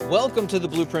Welcome to the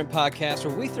Blueprint Podcast,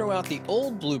 where we throw out the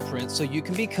old blueprint so you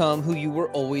can become who you were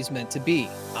always meant to be.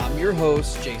 I'm your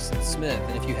host, Jason Smith,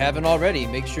 and if you haven't already,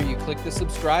 make sure you click the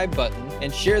subscribe button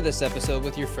and share this episode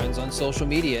with your friends on social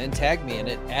media and tag me in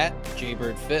it at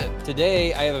JBirdFit.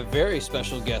 Today, I have a very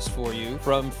special guest for you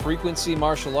from Frequency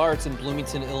Martial Arts in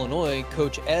Bloomington, Illinois,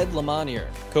 Coach Ed LeMonnier.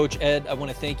 Coach Ed, I want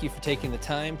to thank you for taking the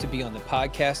time to be on the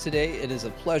podcast today. It is a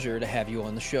pleasure to have you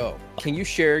on the show. Can you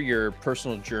share your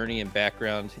personal journey and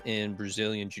background in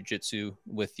Brazilian Jiu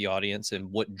with the audience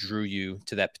and what drew you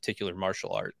to that particular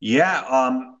martial art?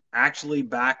 Yeah, actually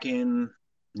back in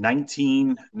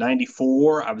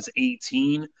 1994, I was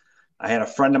 18. I had a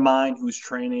friend of mine who was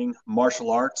training martial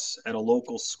arts at a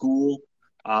local school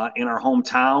in our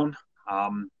hometown.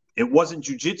 It wasn't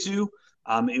jiu-jitsu.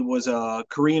 It was a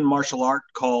Korean martial art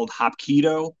called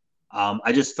Hapkido.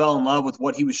 I just fell in love with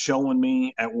what he was showing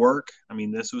me at work. I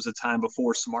mean, this was a time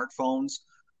before smartphones.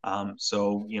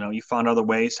 So, you found other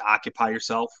ways to occupy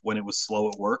yourself when it was slow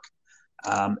at work.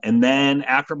 And then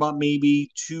after about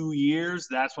maybe 2 years,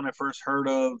 that's when I first heard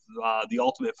of the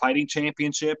Ultimate Fighting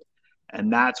Championship.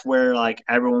 And that's where like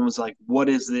everyone was like, what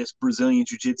is this Brazilian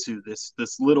Jiu-Jitsu?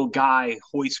 This little guy,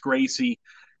 Royce Gracie,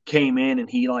 came in and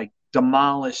he like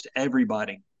demolished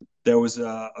everybody. There was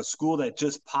a school that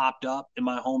just popped up in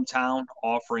my hometown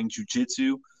offering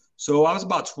Jiu-Jitsu. So I was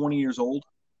about 20 years old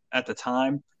at the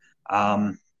time.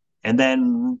 And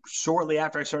then shortly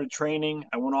after I started training,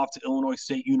 I went off to Illinois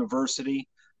State University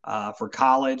for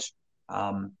college.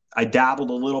 I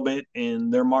dabbled a little bit in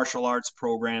their martial arts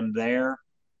program there.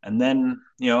 And then,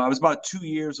 I was about 2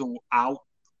 years out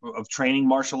of training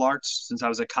martial arts since I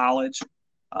was at college.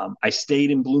 I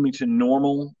stayed in Bloomington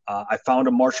Normal. I found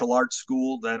a martial arts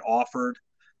school that offered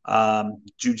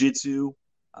jiu-jitsu,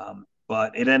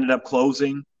 but it ended up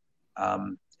closing.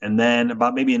 And then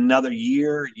about maybe another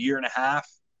year and a half,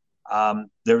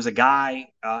 there was a guy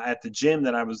at the gym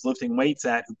that I was lifting weights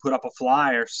at who put up a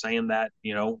flyer saying that,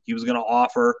 he was going to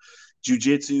offer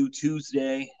jiu-jitsu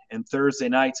Tuesday and Thursday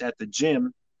nights at the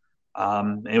gym.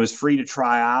 And it was free to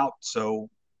try out. So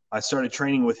I started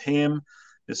training with him.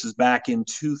 This is back in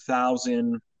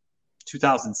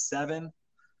 2007.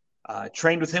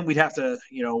 Trained with him. We'd have to,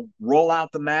 roll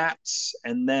out the mats.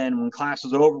 And then when class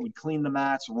was over, we'd clean the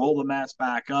mats, roll the mats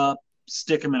back up,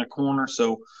 stick them in a corner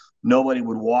so nobody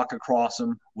would walk across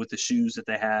them with the shoes that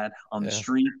they had on the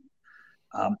street.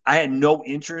 I had no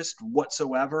interest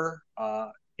whatsoever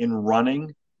in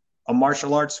running a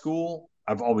martial arts school.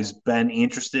 I've always been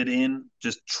interested in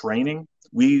just training.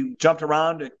 We jumped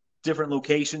around at different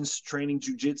locations training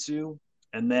jiu-jitsu.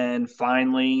 And then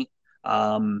finally,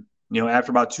 after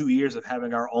about 2 years of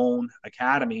having our own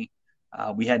academy,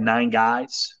 we had 9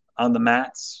 guys on the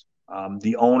mats.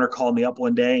 The owner called me up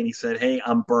one day and he said, "Hey,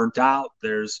 I'm burnt out.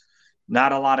 There's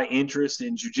not a lot of interest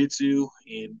in jiu-jitsu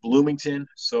in Bloomington,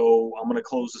 so I'm going to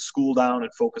close the school down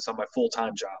and focus on my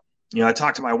full-time job." I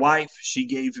talked to my wife. She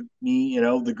gave me,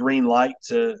 the green light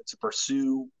to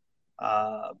pursue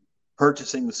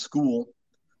purchasing the school.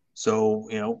 So,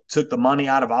 took the money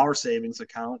out of our savings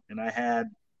account, and I had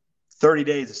 30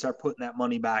 days to start putting that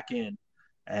money back in.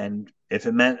 And if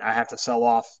it meant I have to sell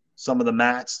off some of the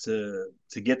mats to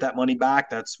get that money back,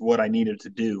 that's what I needed to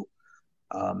do.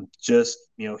 Just,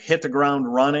 hit the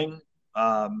ground running.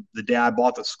 The day I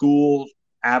bought the school,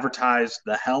 advertised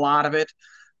the hell out of it,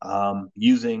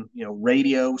 using,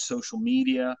 radio, social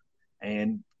media.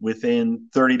 And within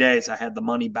 30 days, I had the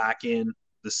money back in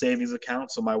the savings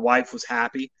account. So my wife was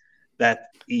happy that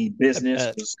the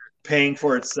business was paying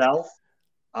for itself.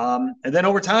 And then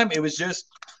over time, it was just,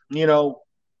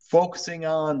 focusing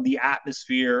on the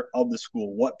atmosphere of the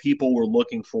school, what people were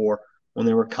looking for when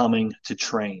they were coming to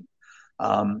train.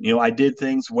 I did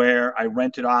things where I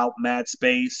rented out mat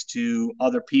space to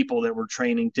other people that were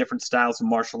training different styles of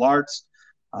martial arts.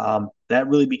 That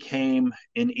really became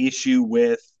an issue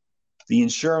with the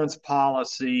insurance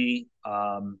policy,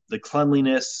 the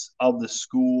cleanliness of the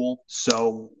school.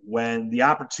 So when the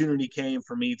opportunity came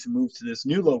for me to move to this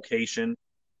new location,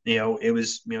 it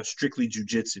was, strictly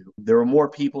jiu-jitsu. There were more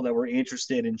people that were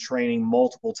interested in training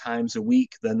multiple times a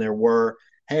week than there were,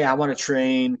 hey, I want to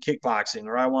train kickboxing,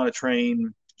 or I want to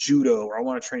train judo, or I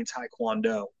want to train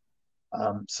taekwondo.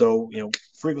 So,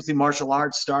 Frequency Martial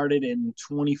Arts started in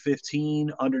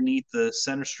 2015 underneath the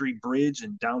Center Street Bridge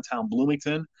in downtown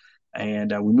Bloomington.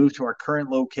 And we moved to our current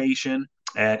location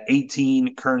at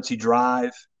 18 Currency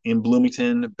Drive in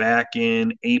Bloomington back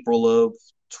in April of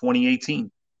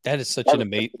 2018. That's such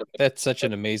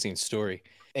an amazing story.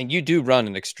 And you do run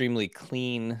an extremely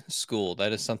clean school.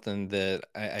 That is something that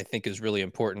I think is really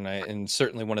important. And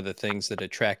certainly one of the things that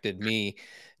attracted me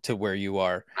to where you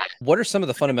are. What are some of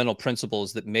the fundamental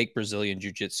principles that make Brazilian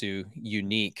Jiu-Jitsu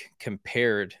unique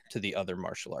compared to the other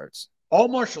martial arts? All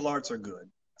martial arts are good,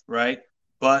 right?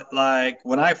 But like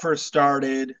when I first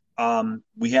started,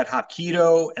 we had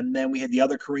Hapkido, and then we had the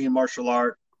other Korean martial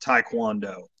art,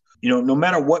 Taekwondo. No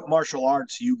matter what martial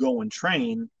arts you go and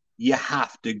train, you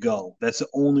have to go. That's the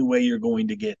only way you're going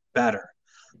to get better.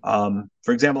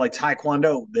 For example, like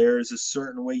Taekwondo, there's a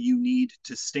certain way you need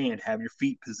to stand, have your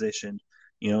feet positioned,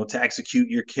 to execute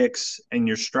your kicks and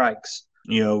your strikes.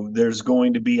 There's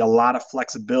going to be a lot of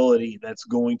flexibility that's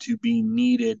going to be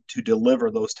needed to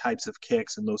deliver those types of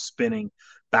kicks and those spinning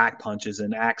back punches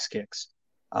and axe kicks.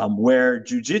 Where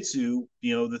jujitsu,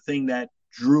 the thing that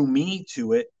drew me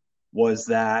to it was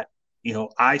that,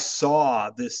 I saw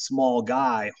this small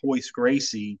guy, Hoist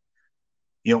Gracie,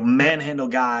 manhandle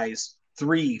guys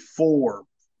 3-4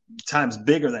 times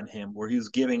bigger than him, where he was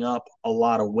giving up a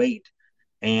lot of weight.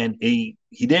 And he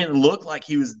didn't look like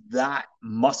he was that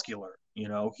muscular.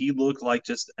 He looked like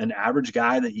just an average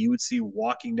guy that you would see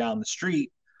walking down the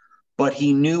street, but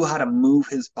he knew how to move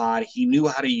his body. He knew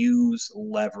how to use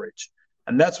leverage.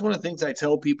 And that's one of the things I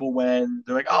tell people when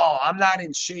they're like, oh, I'm not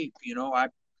in shape.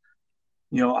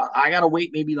 I got to wait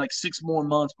maybe like 6 more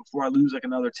months before I lose like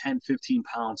another 10, 15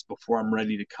 pounds before I'm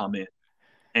ready to come in.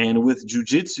 And with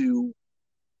jujitsu,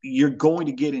 you're going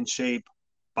to get in shape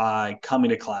by coming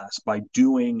to class, by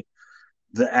doing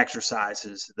the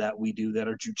exercises that we do that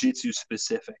are jujitsu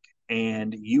specific.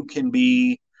 And you can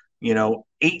be,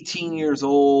 18 years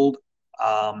old,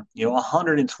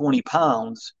 120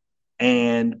 pounds,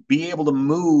 and be able to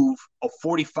move a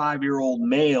 45-year-old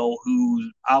male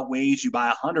who outweighs you by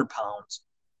 100 pounds,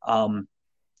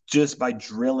 just by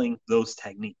drilling those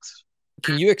techniques.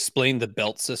 Can you explain the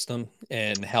belt system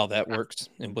and how that works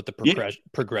and what the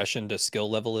progression to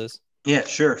skill level is? Yeah,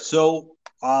 sure. So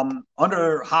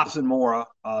under Hobson Mora,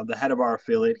 the head of our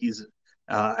affiliate, he's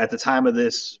at the time of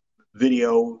this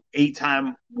video,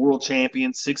 8-time world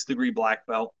champion, 6th-degree black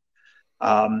belt.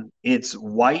 It's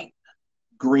white,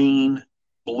 green,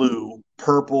 blue,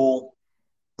 purple,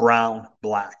 brown,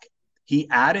 black. He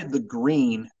added the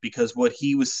green because what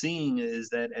he was seeing is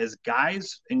that as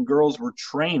guys and girls were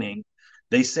training,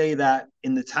 they say that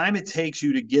in the time it takes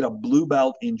you to get a blue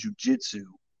belt in jiu-jitsu,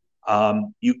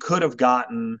 you could have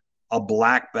gotten a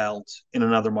black belt in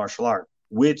another martial art,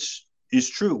 which is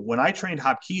true. When I trained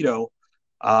Hapkido,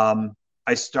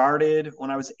 I started when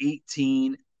I was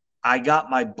 18. I got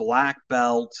my black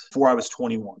belt before I was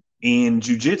 21. In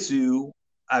jiu-jitsu,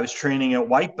 I was training at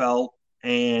white belt,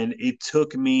 and it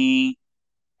took me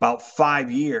about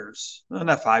 5 years,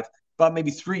 not 5, about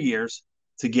maybe 3 years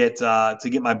to get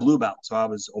my blue belt. So I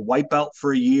was a white belt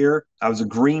for a year. I was a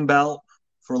green belt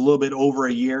for a little bit over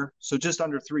a year. So just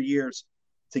under 3 years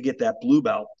to get that blue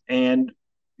belt. And,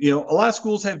 a lot of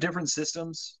schools have different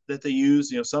systems that they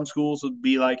use. Some schools would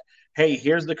be like, hey,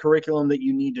 here's the curriculum that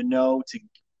you need to know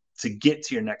to get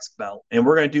to your next belt. And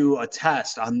we're going to do a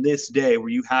test on this day where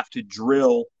you have to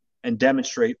drill and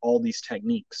demonstrate all these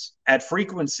techniques. At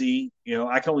Frequency,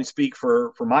 I can only speak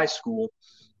for my school.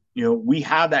 We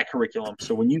have that curriculum.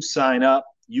 So when you sign up,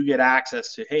 you get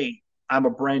access to, hey, I'm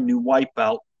a brand new white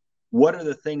belt. What are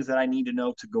the things that I need to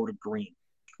know to go to green?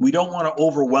 We don't want to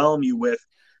overwhelm you with,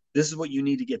 this is what you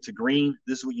need to get to green.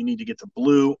 This is what you need to get to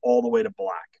blue, all the way to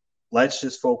black. Let's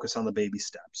just focus on the baby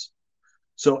steps.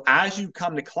 So as you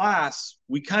come to class,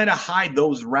 we kind of hide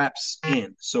those reps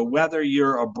in. So whether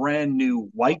you're a brand new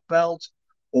white belt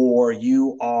or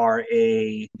you are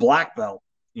a black belt,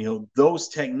 those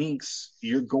techniques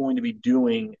you're going to be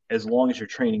doing as long as you're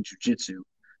training jiu-jitsu.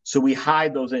 So we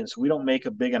hide those in. So we don't make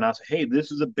a big announcement, hey,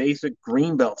 this is a basic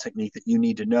green belt technique that you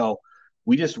need to know.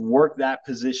 We just work that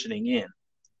positioning in.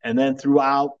 And then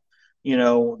throughout,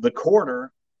 the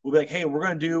quarter, we'll be like, hey, we're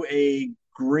going to do a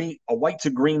white to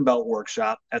green belt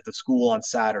workshop at the school on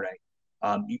Saturday.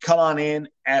 You come on in,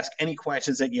 ask any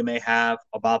questions that you may have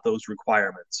about those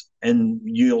requirements. And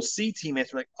you'll see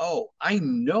teammates like, oh, I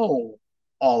know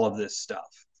all of this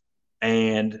stuff.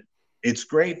 And it's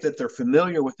great that they're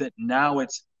familiar with it. Now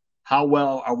it's how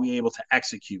well are we able to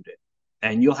execute it?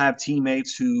 And you'll have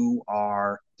teammates who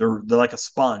they're like a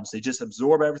sponge. They just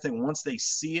absorb everything. Once they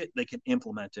see it, they can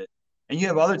implement it. And you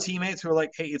have other teammates who are like,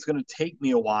 hey, it's going to take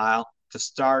me a while to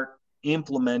start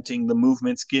implementing the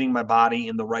movements, getting my body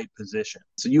in the right position.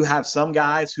 So you have some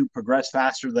guys who progress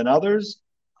faster than others.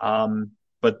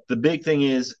 But the big thing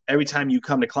is every time you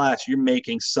come to class, you're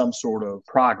making some sort of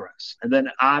progress. And then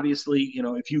obviously,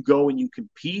 if you go and you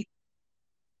compete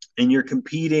and you're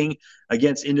competing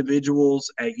against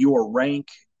individuals at your rank,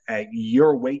 at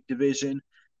your weight division,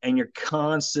 and you're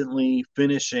constantly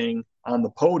finishing on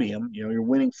the podium, you're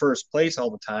winning first place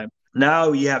all the time.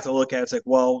 Now you have to look at it's like,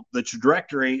 well, the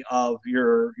trajectory of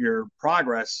your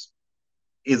progress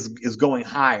is going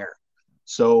higher.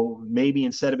 So maybe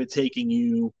instead of it taking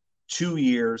you 2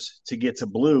 years to get to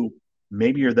blue,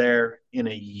 maybe you're there in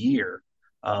a year.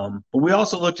 But we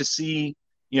also look to see,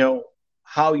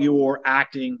 how you're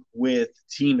acting with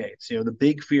teammates. The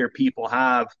big fear people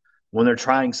have when they're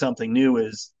trying something new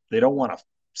is they don't want to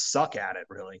suck at it,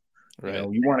 really. Right.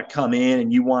 You want to come in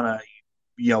and you want to,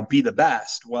 be the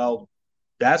best. Well,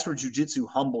 that's where jujitsu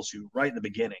humbles you right in the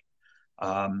beginning.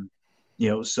 Um,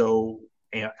 so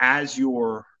as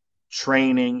you're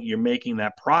training, you're making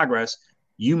that progress.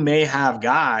 You may have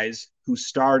guys who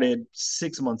started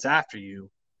 6 months after you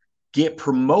get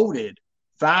promoted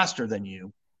faster than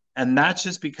you, and that's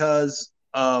just because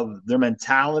of their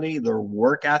mentality, their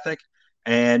work ethic,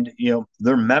 and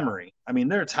their memory. I mean,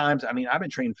 there are times. I mean, I've been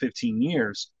training 15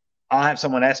 years. I'll have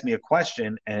someone ask me a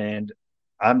question, and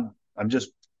I'm just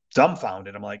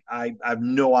dumbfounded. I'm like, I have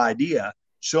no idea.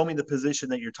 Show me the position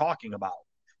that you're talking about.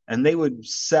 And they would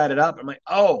set it up. I'm like,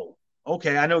 oh,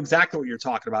 okay, I know exactly what you're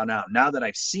talking about now that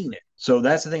I've seen it. So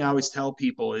that's the thing I always tell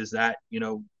people is that,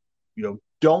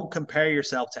 don't compare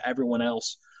yourself to everyone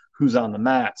else who's on the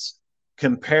mats.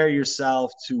 Compare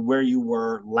yourself to where you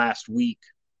were last week,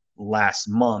 last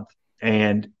month.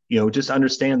 And, just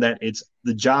understand that it's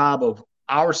the job of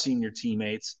our senior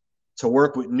teammates to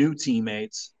work with new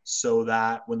teammates so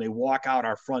that when they walk out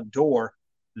our front door,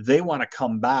 they want to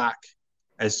come back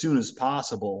as soon as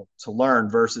possible to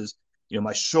learn versus,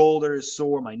 my shoulder is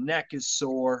sore, my neck is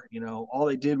sore, all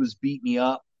they did was beat me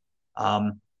up.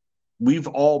 We've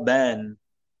all been,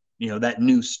 that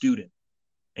new student.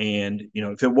 And,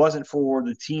 if it wasn't for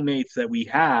the teammates that we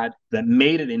had that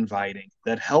made it inviting,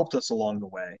 that helped us along the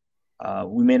way,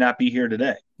 we may not be here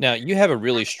today. Now, you have a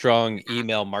really strong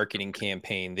email marketing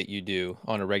campaign that you do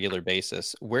on a regular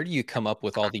basis. Where do you come up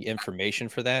with all the information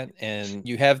for that? And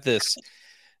you have this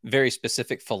very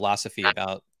specific philosophy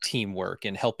about teamwork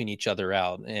and helping each other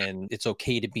out, and it's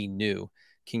okay to be new.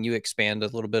 Can you expand a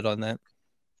little bit on that?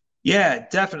 Yeah,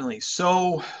 definitely.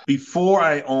 So before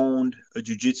I owned a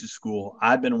jiu-jitsu school,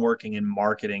 I've been working in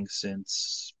marketing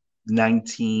since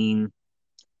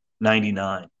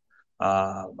 1999.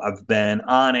 I've been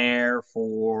on air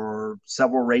for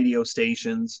several radio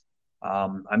stations.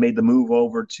 I made the move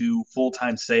over to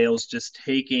full-time sales, just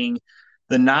taking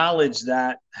the knowledge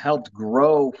that helped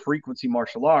grow frequency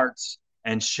martial arts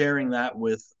and sharing that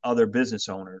with other business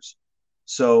owners.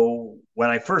 So when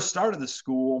I first started the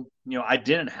school, I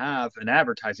didn't have an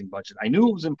advertising budget. I knew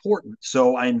it was important.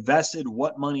 So I invested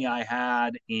what money I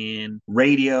had in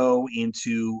radio,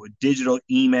 into digital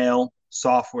email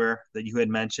software that you had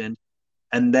mentioned.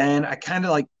 And then I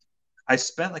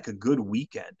spent like a good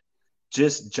weekend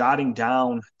just jotting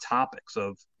down topics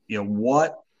of,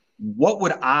 what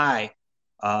would I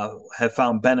have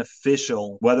found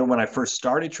beneficial, whether when I first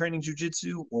started training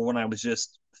jujitsu or when I was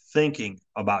just thinking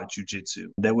about jujitsu,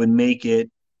 that would make it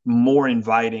more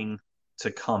inviting to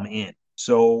come in.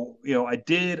 So, I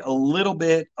did a little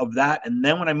bit of that. And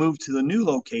then when I moved to the new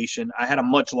location, I had a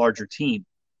much larger team.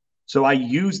 So I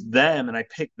used them and I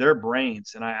picked their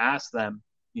brains and I asked them,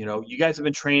 you guys have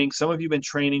been training. Some of you have been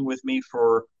training with me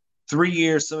for 3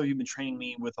 years. Some of you have been training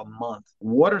me with a month.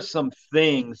 What are some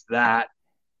things that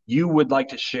you would like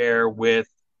to share with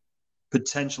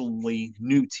potentially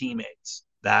new teammates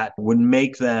that would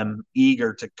make them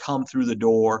eager to come through the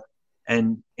door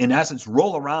and, in essence,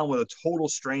 roll around with a total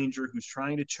stranger who's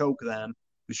trying to choke them,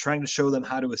 who's trying to show them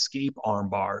how to escape arm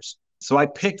bars? So I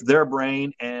picked their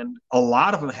brain, and a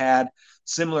lot of them had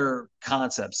similar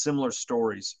concepts, similar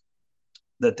stories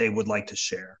that they would like to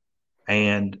share.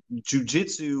 And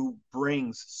jujitsu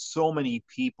brings so many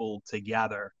people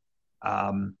together.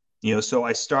 So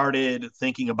I started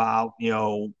thinking about,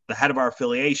 the head of our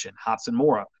affiliation, Hobson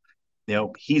Mora.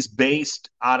 He's based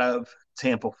out of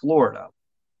Tampa, Florida.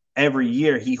 Every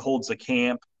year he holds a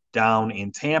camp down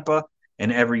in Tampa,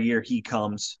 and every year he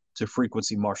comes to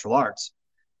Frequency Martial Arts.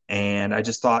 And I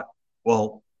just thought,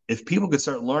 well, if people could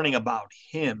start learning about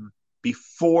him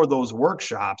before those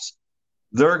workshops,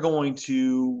 they're going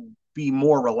to be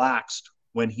more relaxed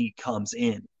when he comes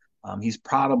in. He's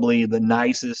probably the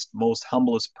nicest, most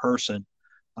humblest person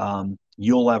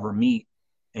you'll ever meet.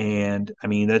 And I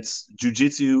mean, that's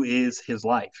jujitsu is his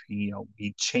life.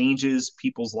 He changes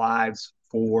people's lives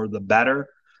for the better.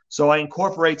 So I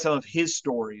incorporate some of his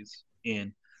stories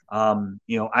in. I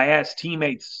asked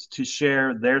teammates to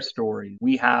share their story.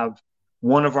 We have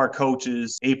one of our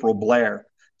coaches, April Blair.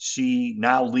 She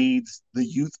now leads the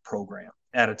youth program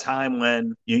at a time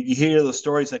when you hear the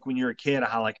stories like when you're a kid,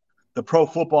 how like the pro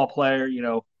football player,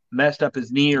 messed up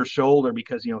his knee or shoulder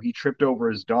because, he tripped over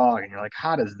his dog. And you're like,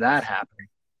 how does that happen?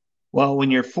 Well,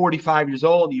 when you're 45 years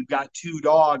old, you've got two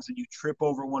dogs and you trip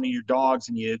over one of your dogs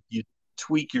and you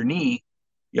tweak your knee,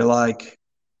 you're like,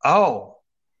 oh,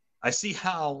 I see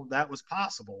how that was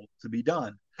possible to be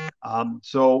done.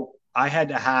 So I had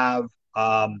to have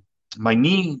my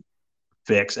knee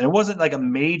fixed, and it wasn't like a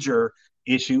major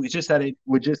issue. It's just that it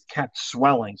would just kept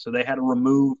swelling. So they had to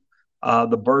remove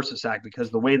the bursa sac because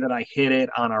the way that I hit it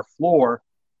on our floor,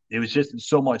 it was just in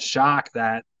so much shock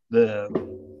that the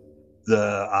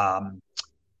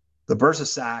the bursa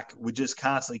sac would just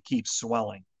constantly keep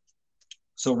swelling.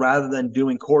 So rather than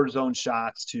doing cortisone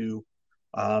shots to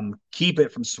keep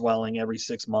it from swelling every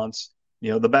 6 months,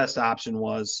 the best option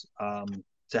was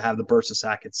to have the bursa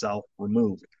sac itself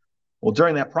removed. Well,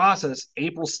 during that process,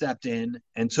 April stepped in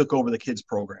and took over the kids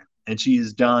program, and she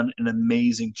has done an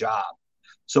amazing job.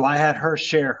 So I had her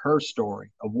share her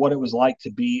story of what it was like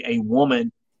to be a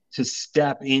woman to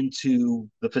step into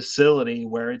the facility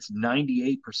where it's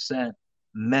 98%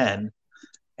 men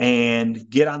and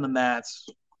get on the mats,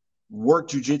 work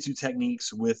jujitsu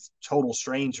techniques with total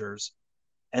strangers,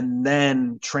 and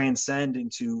then transcend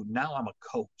into now I'm a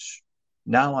coach.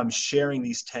 Now I'm sharing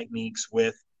these techniques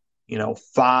with,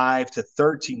 5 to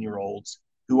 13-year-olds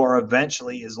who are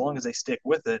eventually, as long as they stick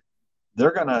with it,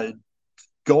 they're going to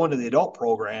go into the adult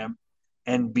program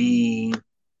and be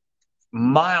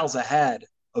miles ahead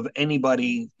of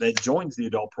anybody that joins the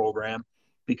adult program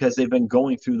because they've been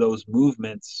going through those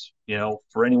movements,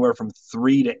 for anywhere from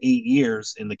 3 to 8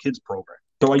 years in the kids program.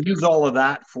 So I use all of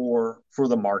that for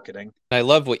the marketing. I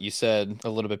love what you said a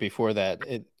little bit before that.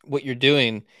 What you're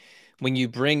doing when you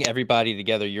bring everybody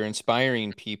together, you're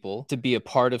inspiring people to be a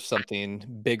part of something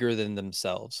bigger than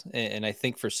themselves. And I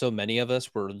think for so many of us,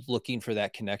 we're looking for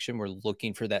that connection. We're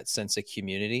looking for that sense of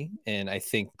community. And I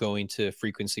think going to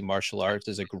frequency martial arts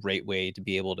is a great way to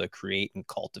be able to create and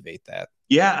cultivate that.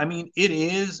 Yeah, I mean, it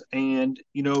is. And,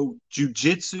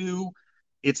 jujitsu,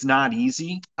 it's not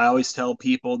easy. I always tell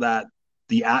people that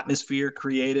the atmosphere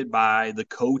created by the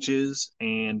coaches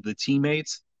and the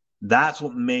teammates, that's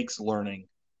what makes learning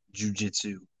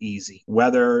jujitsu easy.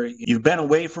 Whether you've been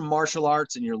away from martial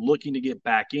arts and you're looking to get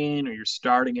back in or you're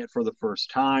starting it for the first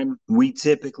time, we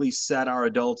typically set our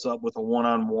adults up with a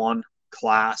one-on-one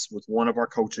class with one of our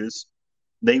coaches.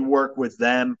 They work with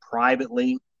them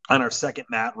privately on our second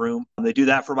mat room. They do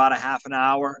that for about a half an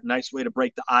hour. Nice way to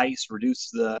break the ice, reduce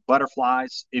the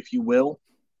butterflies, if you will.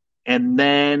 And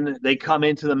then they come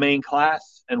into the main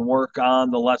class and work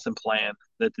on the lesson plan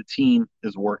that the team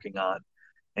is working on.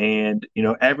 And,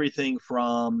 everything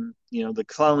from, the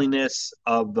cleanliness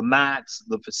of the mats,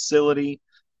 the facility,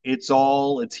 it's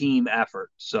all a team effort.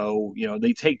 So,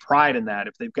 they take pride in that.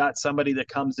 If they've got somebody that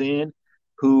comes in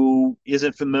who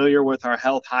isn't familiar with our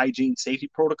health, hygiene,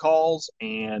 safety protocols,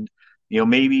 and,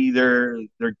 maybe their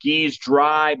gi's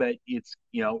dry, but it's,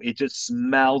 it just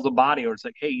smells the body, or it's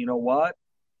like, hey, you know what?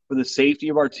 For the safety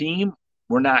of our team,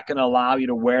 we're not going to allow you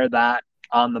to wear that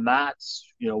on the mats.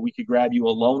 We could grab you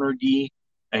a loaner gi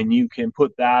and you can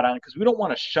put that on because we don't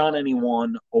want to shun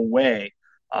anyone away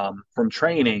from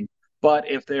training. But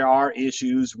if there are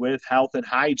issues with health and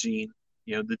hygiene,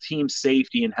 the team's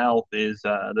safety and health is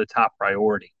the top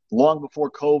priority. Long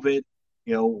before COVID,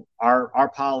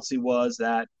 our policy was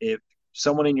that if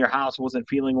someone in your house wasn't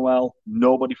feeling well,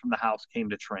 nobody from the house came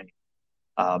to train.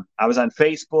 I was on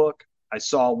Facebook. I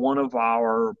saw one of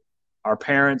our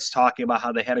parents talking about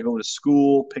how they had to go to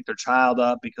school, pick their child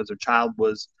up because their child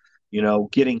was,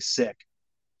 getting sick.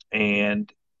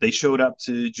 And they showed up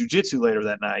to jujitsu later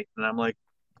that night. And I'm like,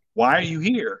 why are you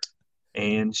here?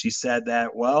 And she said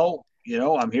that, well,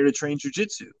 I'm here to train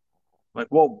jujitsu. Like,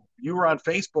 well, you were on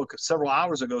Facebook several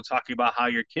hours ago talking about how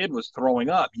your kid was throwing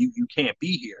up. You can't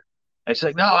be here. And she's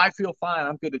like, no, I feel fine.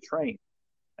 I'm good to train.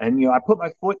 And, I put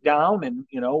my foot down and,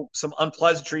 some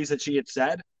unpleasantries that she had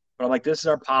said. But I'm like, this is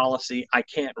our policy. I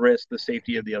can't risk the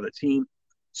safety of the other team.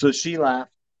 So she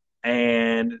left.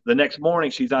 And the next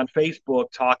morning, she's on Facebook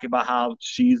talking about how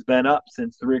she's been up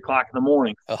since 3:00 in the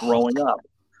morning, throwing up.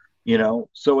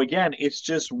 So again, it's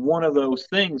just one of those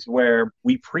things where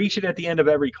we preach it at the end of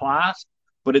every class,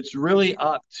 but it's really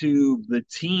up to the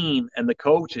team and the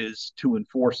coaches to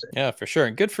enforce it. Yeah, for sure.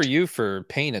 And good for you for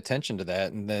paying attention to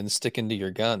that and then sticking to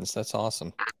your guns. That's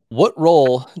awesome. What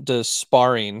role does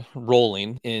sparring,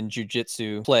 rolling in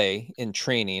jujitsu play in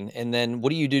training? And then what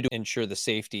do you do to ensure the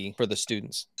safety for the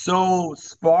students? So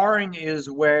sparring is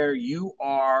where you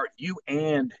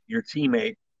and your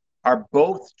teammate are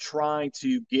both trying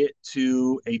to get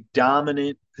to a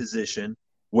dominant position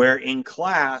where in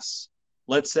class,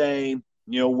 let's say,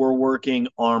 we're working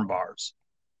arm bars.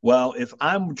 Well, if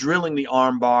I'm drilling the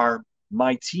arm bar,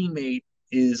 my teammate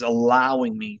is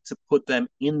allowing me to put them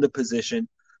in the position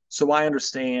so I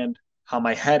understand how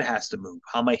my head has to move,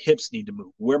 how my hips need to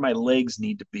move, where my legs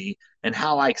need to be, and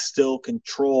how I still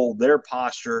control their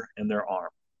posture and their arm.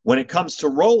 When it comes to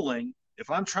rolling, if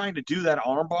I'm trying to do that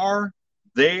arm bar,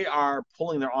 they are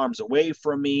pulling their arms away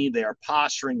from me. They are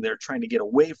posturing. They're trying to get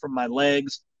away from my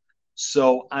legs.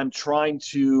 So I'm trying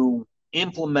to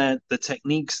implement the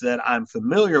techniques that I'm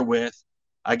familiar with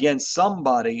against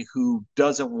somebody who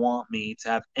doesn't want me to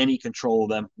have any control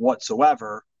of them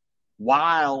whatsoever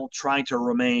while trying to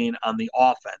remain on the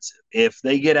offensive. If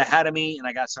they get ahead of me and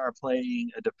I got to start playing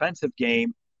a defensive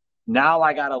game, now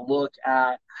I got to look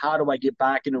at how do I get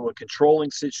back into a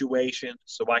controlling situation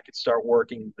so I can start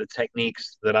working the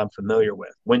techniques that I'm familiar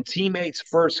with. When teammates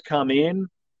first come in,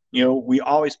 we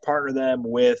always partner them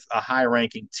with a high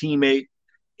ranking teammate.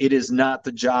 It is not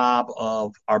the job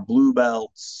of our blue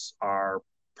belts, our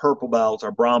purple belts,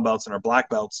 our brown belts, and our black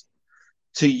belts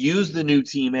to use the new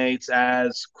teammates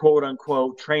as quote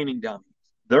unquote training dummies.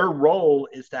 Their role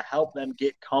is to help them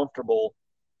get comfortable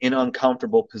in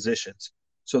uncomfortable positions.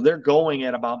 So they're going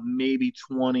at about maybe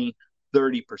 20,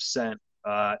 30%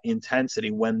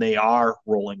 intensity when they are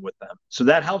rolling with them. So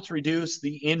that helps reduce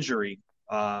the injury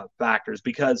factors,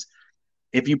 because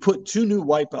if you put two new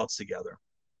white belts together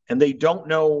and they don't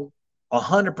know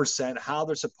 100% how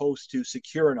they're supposed to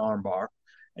secure an armbar,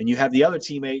 and you have the other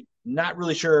teammate not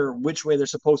really sure which way they're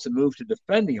supposed to move to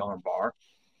defend the armbar,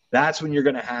 that's when you're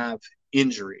going to have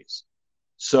injuries.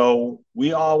 So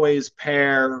we always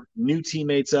pair new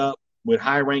teammates up with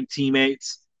high-ranked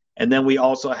teammates, and then we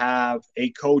also have a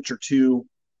coach or two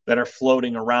that are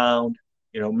floating around,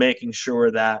 making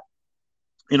sure that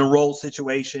in a roll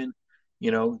situation,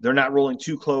 they're not rolling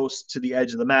too close to the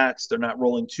edge of the mats. They're not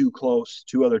rolling too close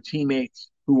to other teammates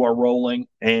who are rolling.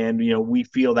 And, we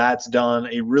feel that's done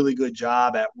a really good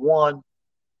job at, one,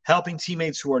 helping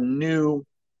teammates who are new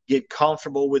get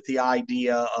comfortable with the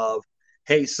idea of,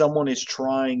 hey, someone is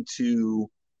trying to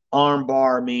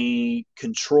armbar me,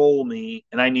 control me,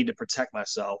 and I need to protect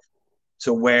myself.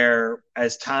 To where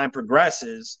as time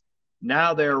progresses,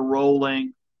 now they're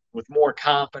rolling with more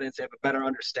confidence. They have a better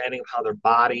understanding of how their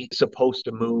body is supposed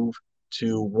to move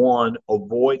to, one,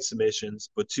 avoid submissions,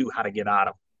 but two, how to get out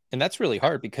of them. And that's really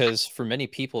hard because for many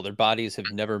people, their bodies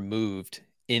have never moved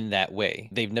in that way.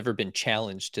 They've never been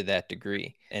challenged to that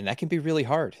degree. And that can be really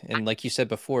hard. And like you said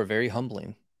before, very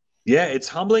humbling. Yeah, it's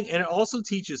humbling, and it also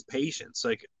teaches patience.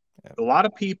 Like, Yeah. a lot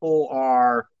of people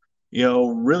are,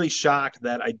 really shocked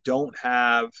that I don't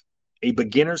have a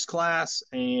beginner's class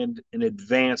and an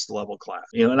advanced level class.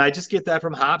 And I just get that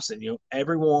from Hobson.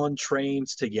 Everyone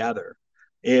trains together.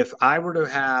 If I were to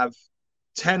have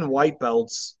 10 white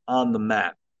belts on the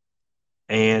mat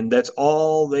and that's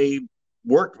all they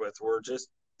worked with were just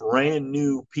brand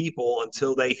new people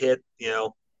until they hit,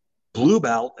 blue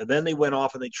belt, and then they went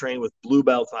off and they trained with blue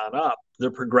belts on up,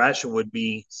 their progression would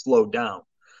be slowed down.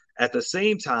 At the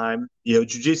same time,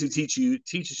 jiu-jitsu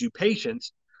teaches you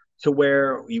patience, to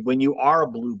where when you are a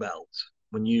blue belt,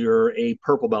 when you're a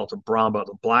purple belt, a brown belt,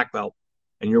 a black belt,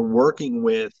 and you're working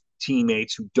with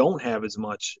teammates who don't have as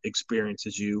much experience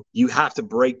as you have to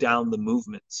break down the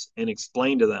movements and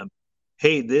explain to them,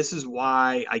 hey, this is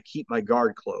why I keep my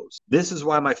guard closed. This is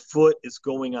why my foot is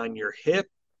going on your hip.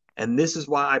 And this is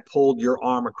why I pulled your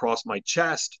arm across my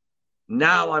chest.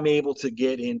 Now I'm able to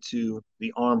get into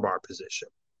the armbar position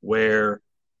where,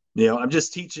 I'm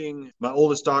just teaching my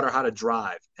oldest daughter how to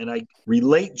drive. And I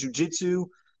relate jujitsu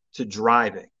to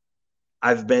driving.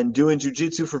 I've been doing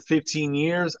jujitsu for 15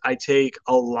 years. I take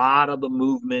a lot of the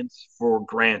movements for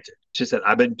granted. She said,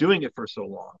 I've been doing it for so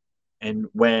long. And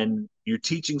when you're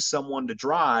teaching someone to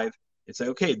drive, it's like,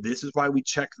 okay, this is why we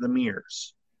check the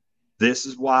mirrors. This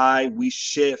is why we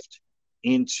shift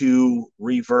into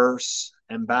reverse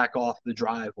and back off the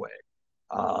driveway.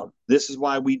 This is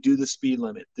why we do the speed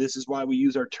limit. This is why we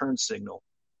use our turn signal.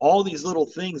 All these little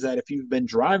things that if you've been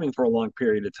driving for a long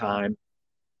period of time,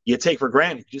 you take for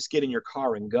granted. You just get in your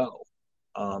car and go.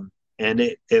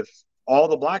 If all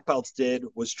the black belts did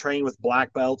was train with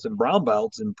black belts and brown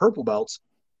belts and purple belts,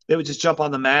 they would just jump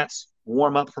on the mats,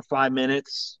 warm up for 5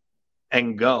 minutes,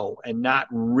 and go, and not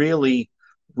really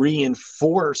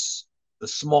reinforce the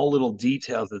small little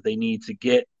details that they need to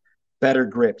get better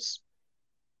grips,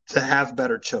 to have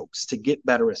better chokes, to get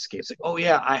better escapes. Like, oh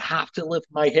yeah, I have to lift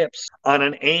my hips on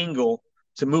an angle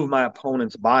to move my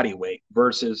opponent's body weight,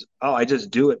 versus, oh, I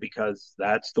just do it because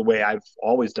that's the way I've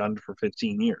always done it for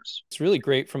 15 years. It's really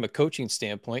great from a coaching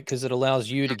standpoint because it allows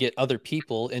you to get other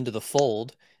people into the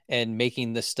fold and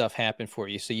making this stuff happen for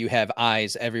you. So you have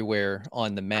eyes everywhere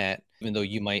on the mat, even though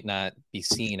you might not be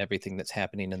seeing everything that's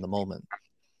happening in the moment.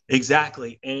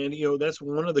 Exactly. And, that's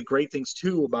one of the great things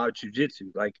too about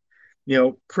jujitsu. Like,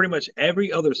 pretty much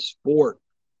every other sport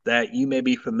that you may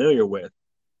be familiar with,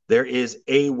 there is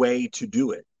a way to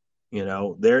do it.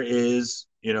 There is,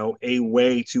 a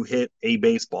way to hit a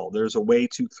baseball. There's a way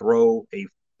to throw a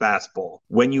fastball.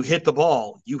 When you hit the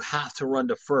ball, you have to run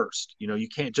to first. You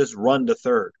can't just run to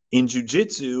third. In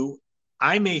jujitsu,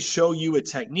 I may show you a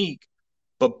technique,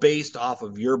 but based off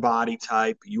of your body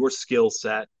type, your skill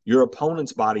set, your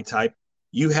opponent's body type,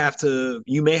 you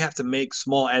may have to make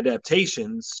small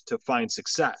adaptations to find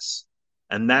success.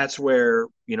 And that's where,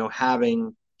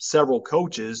 having several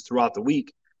coaches throughout the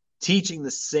week teaching the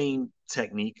same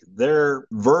technique, their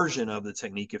version of the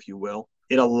technique, if you will,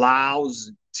 it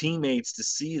allows teammates to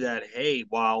see that, hey,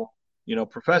 while,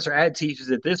 Professor Ed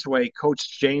teaches it this way,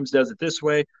 Coach James does it this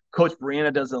way, Coach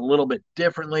Brianna does it a little bit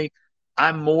differently.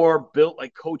 I'm more built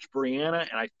like Coach Brianna,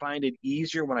 and I find it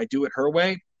easier when I do it her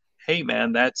way. Hey,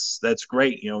 man, that's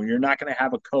great. You're not going to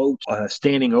have a coach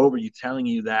standing over you telling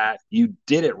you that you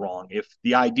did it wrong. If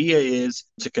the idea is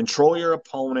to control your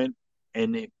opponent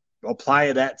and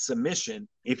apply that submission,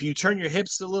 if you turn your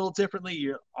hips a little differently,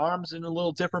 your arms in a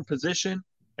little different position,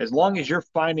 as long as you're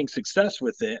finding success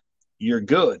with it, you're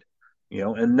good.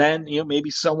 And then, maybe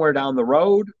somewhere down the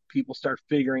road, people start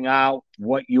figuring out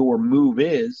what your move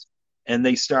is, and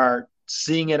they start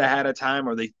seeing it ahead of time,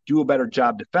 or they do a better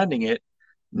job defending it.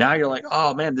 Now you're like,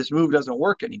 oh man, this move doesn't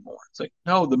work anymore. It's like,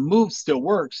 no, the move still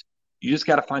works. You just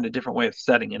got to find a different way of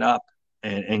setting it up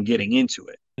and getting into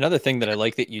it. Another thing that I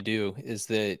like that you do is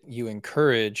that you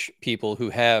encourage people who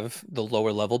have the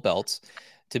lower level belts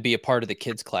to be a part of the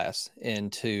kids class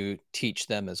and to teach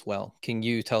them as well. Can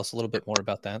you tell us a little bit more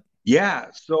about that? Yeah.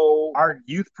 So our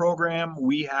youth program,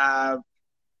 we have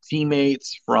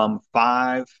teammates from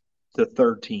 5 to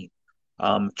 13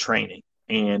 training.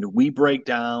 And we break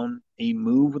down a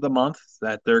move of the month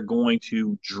that they're going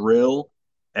to drill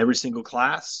every single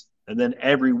class. And then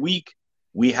every week,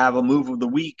 we have a move of the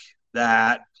week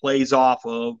that plays off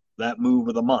of that move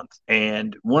of the month.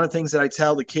 And one of the things that I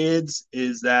tell the kids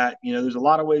is that, there's a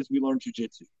lot of ways we learn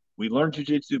jujitsu. We learn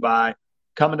jujitsu by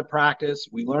coming to practice.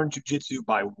 We learn jujitsu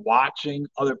by watching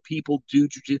other people do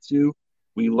jujitsu.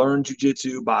 We learn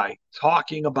jujitsu by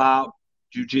talking about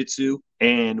jujitsu,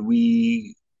 and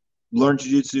we learn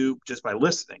jujitsu just by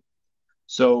listening.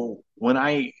 So when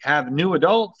I have new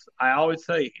adults, I always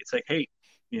say, it's like, hey,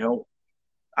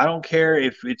 I don't care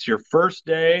if it's your first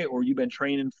day or you've been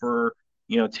training for,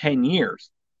 10 years.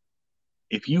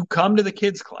 If you come to the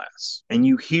kids class and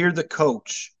you hear the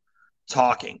coach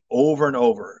talking over and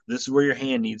over, this is where your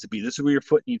hand needs to be, this is where your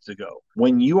foot needs to go.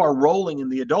 When you are rolling in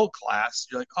the adult class,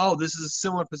 you're like, oh, this is a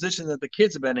similar position that the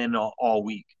kids have been in all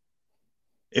week.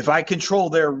 If I control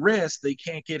their wrist, they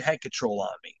can't get head control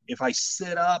on me. If I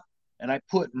sit up and I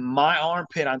put my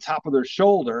armpit on top of their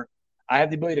shoulder, I have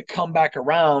the ability to come back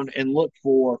around and look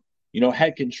for,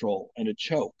 head control and a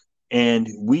choke. And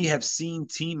we have seen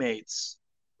teammates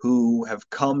who have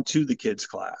come to the kids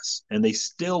class, and they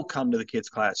still come to the kids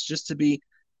class just to be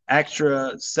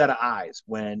extra set of eyes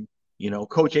when,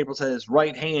 Coach April says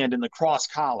right hand in the cross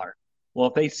collar. Well,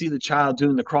 if they see the child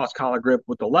doing the cross collar grip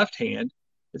with the left hand,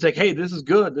 it's like, hey, this is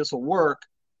good, this will work.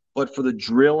 But for the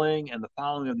drilling and the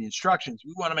following of the instructions,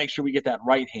 we want to make sure we get that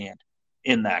right hand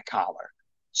in that collar.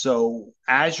 So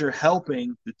as you're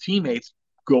helping the teammates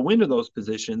go into those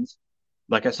positions,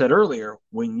 like I said earlier,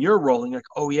 when you're rolling, like,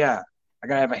 oh yeah, I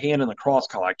got to have a hand in the cross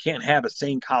collar. I can't have a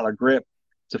same collar grip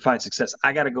to find success.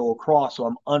 I got to go across so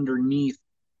I'm underneath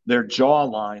their jaw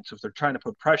line. So if they're trying to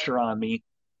put pressure on me,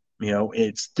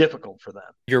 it's difficult for them.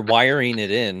 You're wiring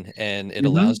it in, and it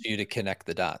allows you to connect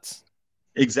the dots.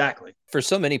 Exactly. For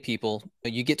so many people,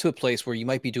 you get to a place where you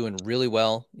might be doing really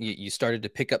well. You started to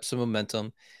pick up some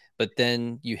momentum, but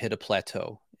then you hit a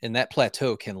plateau, and that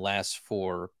plateau can last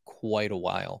for quite a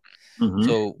while.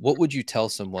 So what would you tell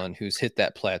someone who's hit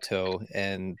that plateau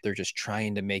and they're just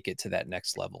trying to make it to that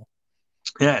next level?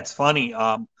 Yeah, it's funny.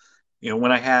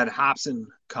 When I had Hobson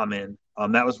come in,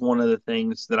 that was one of the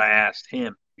things that I asked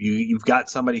him. You've got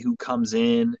somebody who comes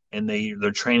in and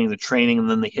they're training the training, and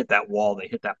then they hit that wall, they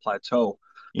hit that plateau.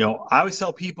 I always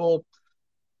tell people,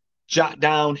 jot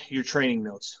down your training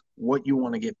notes, what you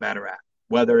want to get better at,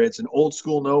 whether it's an old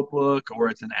school notebook or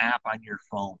it's an app on your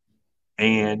phone.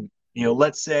 And,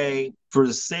 let's say for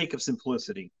the sake of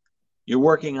simplicity, you're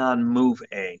working on move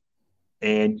A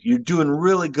and you're doing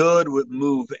really good with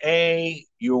move A.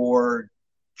 You're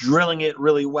drilling it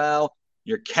really well.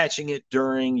 You're catching it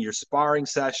during your sparring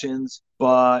sessions.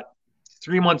 But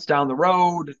 3 months down the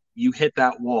road, you hit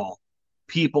that wall.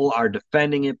 People are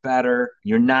defending it better.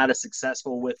 You're not as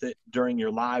successful with it during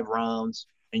your live rounds.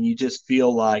 And you just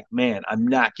feel like, man, I'm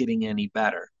not getting any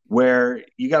better. Where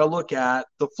you got to look at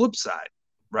the flip side,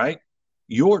 right?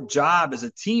 Your job as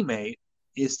a teammate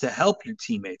is to help your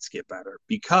teammates get better,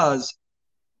 because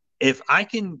if I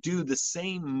can do the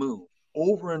same move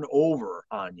over and over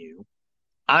on you,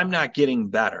 I'm not getting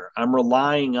better. I'm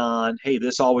relying on, hey,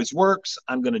 this always works.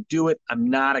 I'm going to do it. I'm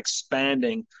not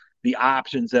expanding the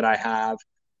options that I have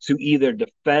to either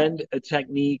defend a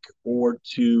technique or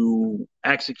to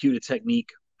execute a technique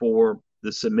for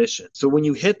the submission. So when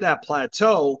you hit that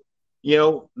plateau,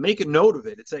 make a note of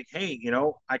it. It's like, hey,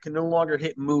 I can no longer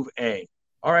hit move A.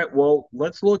 All right, well,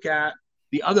 let's look at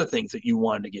the other things that you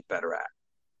wanted to get better at.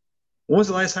 When was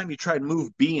the last time you tried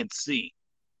move B and C?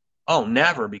 Oh,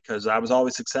 never, because I was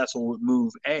always successful with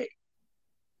move A.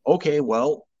 Okay,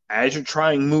 well, as you're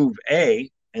trying move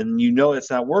A and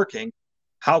it's not working,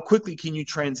 how quickly can you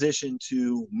transition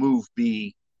to move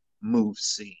B, move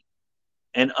C?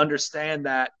 And understand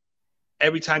that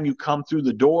every time you come through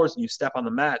the doors and you step on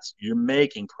the mats, you're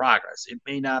making progress. It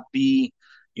may not be,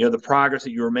 the progress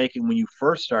that you were making when you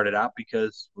first started out,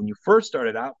 because when you first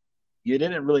started out, you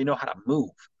didn't really know how to move,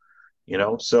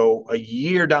 So a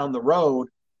year down the road,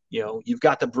 you've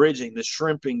got the bridging, the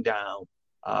shrimping down.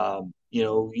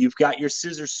 You've got your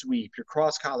scissor sweep, your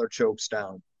cross collar chokes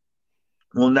down.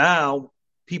 Well, now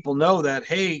people know that,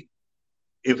 hey,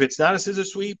 if it's not a scissor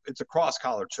sweep, it's a cross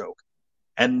collar choke.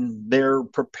 And they're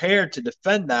prepared to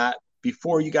defend that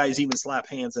before you guys even slap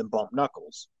hands and bump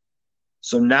knuckles.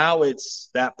 So now it's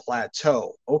that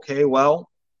plateau. Okay, well,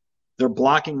 they're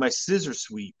blocking my scissor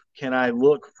sweep. Can I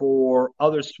look for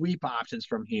other sweep options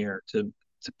from here to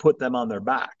put them on their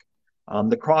back?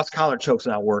 The cross collar choke's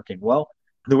not working. Well,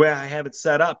 the way I have it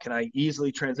set up, can I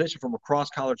easily transition from a cross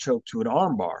collar choke to an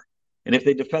arm bar? And if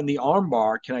they defend the arm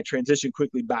bar, can I transition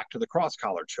quickly back to the cross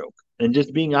collar choke? And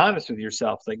just being honest with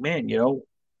yourself, like, man,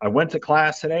 I went to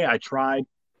class today. I tried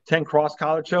 10 cross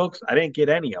collar chokes. I didn't get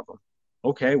any of them.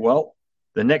 Okay, well,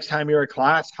 the next time you're at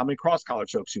class, how many cross collar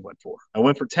chokes you went for? I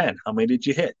went for 10. How many did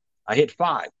you hit? I hit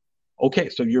 5. Okay,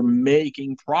 so you're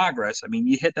making progress. I mean,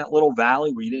 you hit that little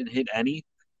valley where you didn't hit any,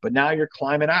 but now you're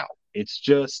climbing out. It's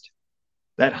just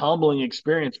that humbling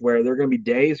experience where there are going to be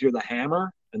days you're the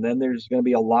hammer, and then there's going to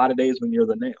be a lot of days when you're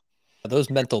the nail. Those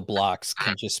mental blocks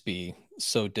can just be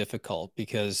so difficult,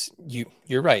 because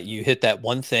you're right. You hit that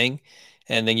one thing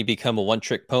and then you become a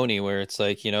one-trick pony, where it's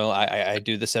like, I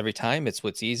do this every time. It's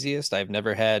what's easiest. I've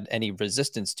never had any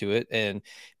resistance to it. And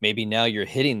maybe now you're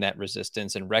hitting that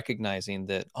resistance and recognizing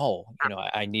that,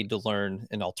 I need to learn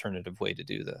an alternative way to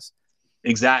do this.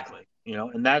 Exactly.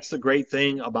 And that's the great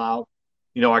thing about,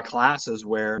 our classes,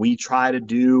 where we try to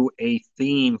do a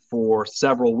theme for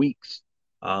several weeks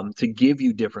to give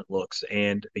you different looks.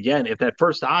 And again, if that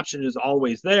first option is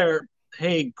always there,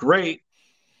 hey, great.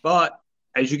 But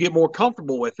as you get more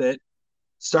comfortable with it,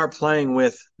 start playing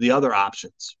with the other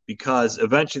options, because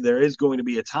eventually there is going to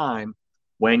be a time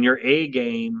when your A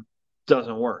game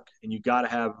doesn't work and you got to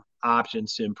have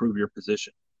options to improve your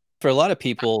position. For a lot of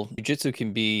people, jiu-jitsu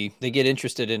they get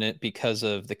interested in it because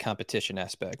of the competition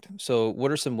aspect. So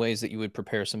what are some ways that you would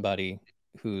prepare somebody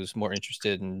who's more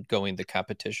interested in going the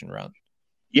competition route?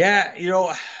 Yeah,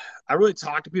 I really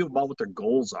talk to people about what their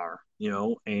goals are,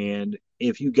 and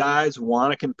if you guys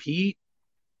want to compete,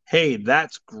 hey,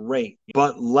 that's great,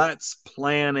 but let's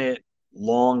plan it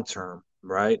long term,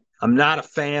 right? I'm not a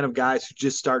fan of guys who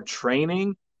just start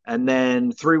training and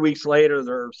then 3 weeks later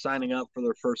they're signing up for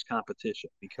their first competition,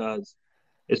 because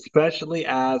especially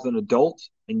as an adult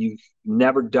and you've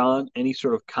never done any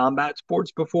sort of combat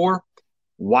sports before,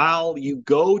 while you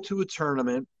go to a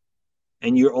tournament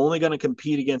and you're only going to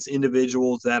compete against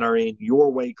individuals that are in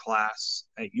your weight class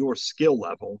at your skill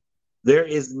level, there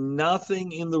is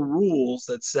nothing in the rules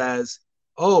that says,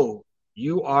 oh,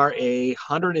 you are a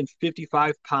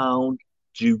 155-pound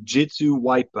jiu-jitsu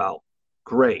white belt.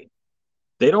 Great.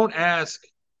 They don't ask,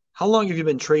 how long have you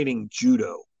been training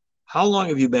judo? How long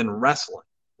have you been wrestling,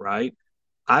 right?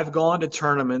 I've gone to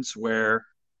tournaments where,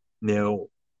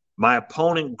 my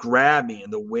opponent grabbed me,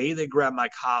 and the way they grab my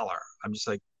collar, I'm just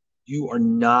like, you are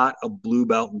not a blue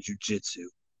belt in jiu-jitsu.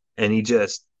 And he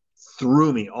just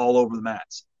threw me all over the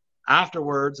mats.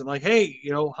 Afterwards, I'm like, hey,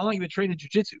 how long have you been training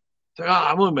jiu-jitsu? It's like,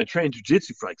 I've only been training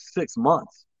jiu-jitsu for like 6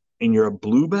 months. And you're a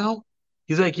blue belt?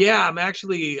 He's like, yeah, I'm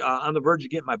actually on the verge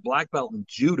of getting my black belt in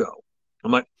judo.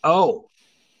 I'm like, oh,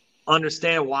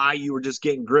 understand why you were just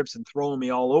getting grips and throwing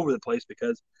me all over the place,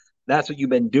 because that's what you've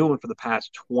been doing for the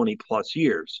past 20 plus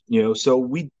years. So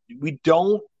we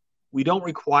don't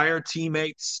require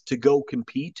teammates to go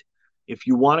compete. If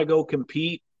you want to go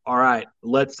compete, All right,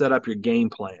 let's set up your game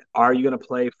plan. Are you going to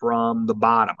play from the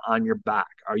bottom on your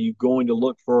back? Are you going to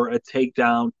look for a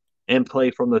takedown and play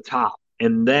from the top?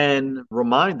 And then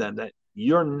remind them that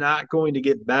you're not going to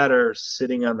get better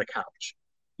sitting on the couch.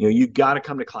 You've got to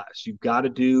come to class. You've got to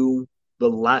do the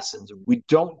lessons. We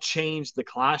don't change the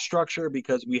class structure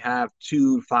because we have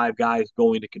 2 to 5 guys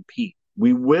going to compete.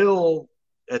 We will,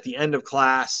 at the end of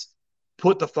class,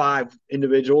 put the 5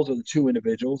 individuals or the 2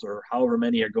 individuals or however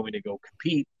many are going to go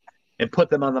compete and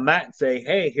put them on the mat and say,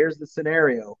 hey, here's the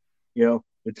scenario.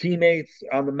 The teammates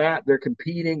on the mat, they're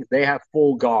competing, they have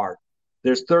full guard.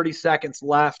 There's 30 seconds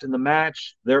left in the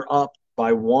match. They're up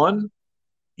by 1.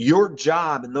 Your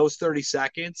job in those 30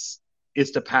 seconds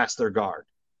is to pass their guard.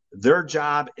 Their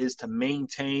job is to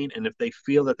maintain, and if they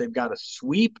feel that they've got a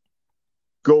sweep,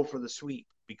 go for the sweep.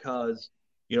 Because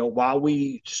while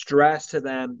we stress to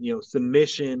them,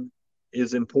 submission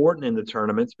is important in the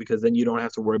tournaments because then you don't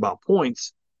have to worry about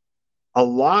points. A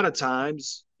lot of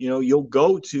times, you'll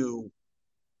go to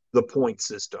the point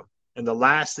system, and the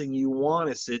last thing you want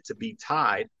is it to be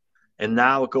tied. And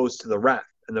now it goes to the ref,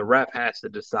 and the ref has to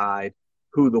decide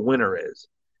who the winner is.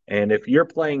 And if you're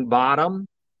playing bottom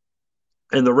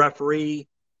and the referee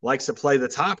likes to play the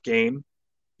top game,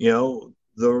 the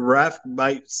ref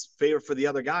might favor for the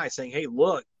other guy saying, hey,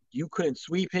 look, you couldn't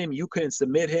sweep him. You couldn't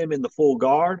submit him in the full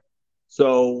guard.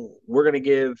 So we're going to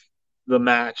give the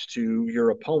match to your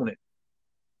opponent.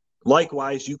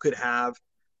 Likewise, you could have,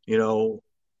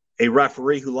 a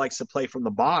referee who likes to play from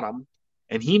the bottom,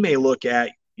 and he may look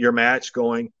at your match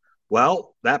going,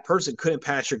 well, that person couldn't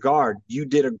pass your guard. You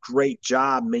did a great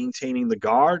job maintaining the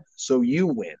guard, so you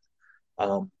win.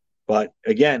 But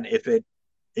again,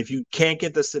 if you can't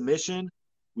get the submission,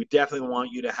 we definitely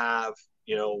want you to have,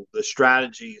 the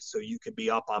strategies so you can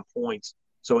be up on points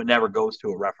so it never goes to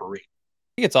a referee.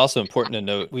 I think it's also important to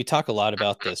note, we talk a lot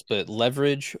about this, but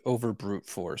leverage over brute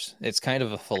force. It's kind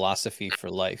of a philosophy for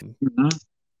life. Mm-hmm.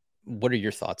 What are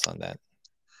your thoughts on that?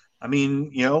 I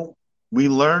mean, we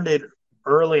learned it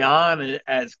early on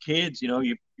as kids.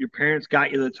 Your parents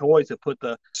got you the toys to put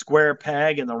the square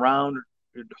peg in the round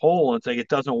hole and say it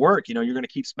doesn't work. You're going to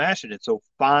keep smashing it. So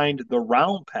find the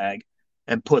round peg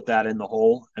and put that in the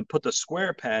hole and put the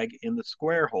square peg in the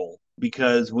square hole.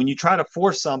 Because when you try to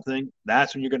force something,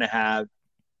 that's when you're going to have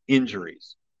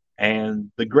injuries.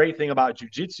 And the great thing about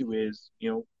jiu-jitsu is,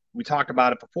 we talked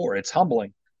about it before, it's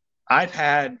humbling. I've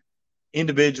had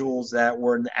individuals that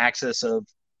were in the excess of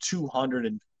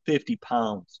 250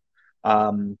 pounds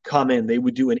come in. They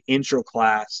would do an intro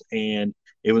class, and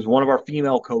it was one of our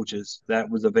female coaches that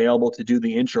was available to do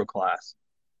the intro class.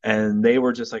 And they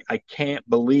were just like, I can't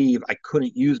believe I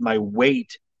couldn't use my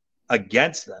weight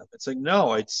against them. It's like,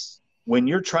 no, it's when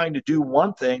you're trying to do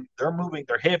one thing, they're moving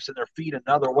their hips and their feet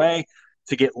another way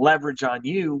to get leverage on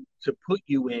you to put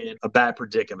you in a bad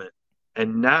predicament.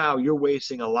 And now you're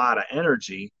wasting a lot of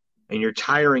energy and you're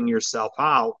tiring yourself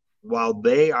out while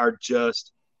they are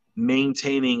just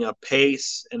maintaining a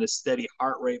pace and a steady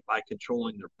heart rate by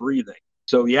controlling their breathing.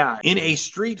 So yeah, in a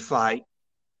street fight,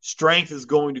 strength is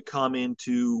going to come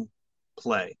into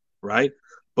play, right?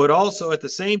 But also at the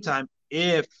same time,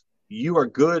 if you are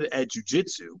good at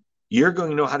jiu-jitsu, you're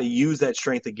going to know how to use that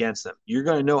strength against them. You're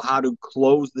going to know how to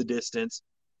close the distance,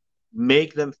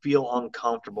 make them feel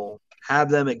uncomfortable, have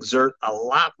them exert a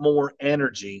lot more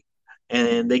energy,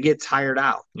 and they get tired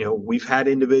out. We've had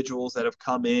individuals that have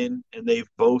come in and they've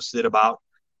boasted about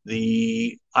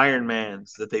the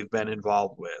Ironmans that they've been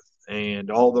involved with and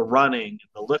all the running and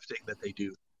the lifting that they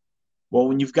do. Well,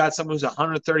 when you've got someone who's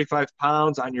 135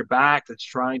 pounds on your back that's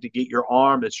trying to get your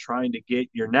arm, that's trying to get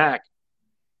your neck,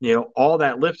 all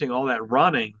that lifting, all that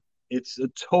running, it's a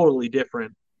totally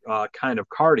different kind of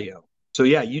cardio. So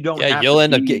yeah, you don't. Yeah, you'll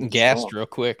end up getting gassed real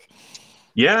quick.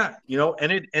 Yeah,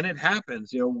 and it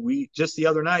happens. We just the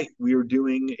other night we were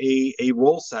doing a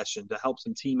roll session to help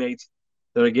some teammates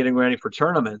that are getting ready for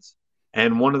tournaments,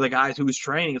 and one of the guys who was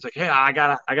training is like, "Hey, I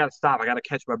gotta stop. I gotta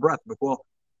catch my breath." But well,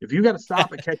 if you got to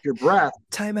stop and catch your breath,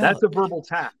 that's a verbal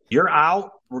tap. You're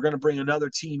out. We're going to bring another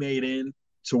teammate in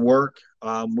to work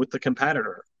with the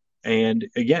competitor. And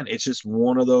again, it's just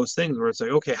one of those things where it's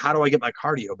like, okay, how do I get my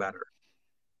cardio better?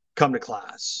 Come to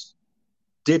class.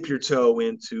 Dip your toe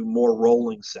into more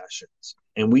rolling sessions.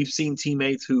 And we've seen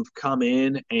teammates who've come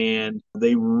in and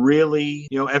they really,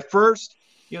 at first,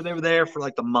 they were there for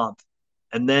like the month.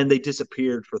 And then they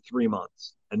disappeared for 3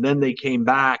 months. And then they came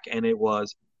back and it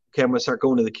was, okay, I'm going to start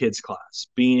going to the kids' class,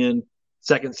 being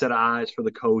second set of eyes for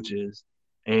the coaches.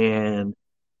 And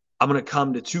I'm going to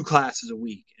come to 2 classes a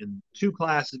week. And 2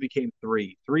 classes became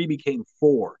 3. 3 became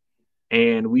 4.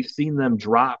 And we've seen them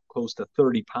drop close to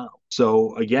 30 pounds.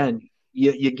 So, again,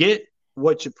 you get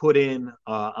what you put in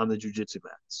on the jiu-jitsu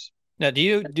mats. Now, do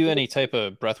you do any type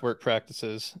of breathwork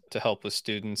practices to help with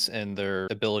students and their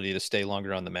ability to stay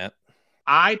longer on the mat?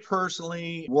 I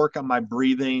personally work on my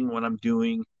breathing when I'm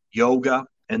doing yoga.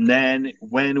 And then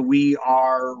when we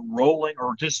are rolling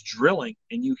or just drilling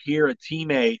and you hear a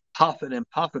teammate puffing and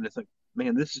puffing, it's like,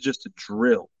 man, this is just a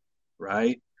drill,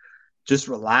 right? Just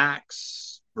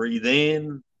relax, breathe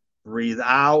in, breathe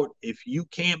out. If you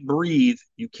can't breathe,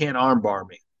 you can't armbar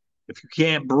me. If you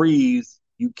can't breathe,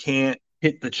 you can't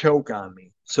hit the choke on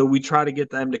me. So we try to get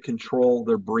them to control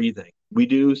their breathing. We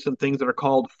do some things that are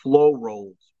called flow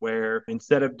rolls, where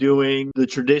instead of doing the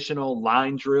traditional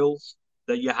line drills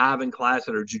that you have in class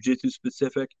that are jujitsu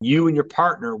specific, you and your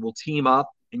partner will team up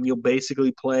and you'll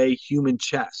basically play human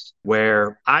chess,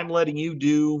 where I'm letting you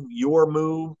do your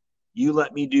move, you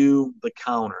let me do the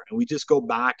counter, and we just go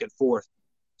back and forth.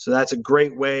 So that's a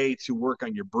great way to work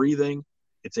on your breathing.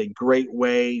 It's a great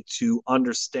way to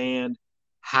understand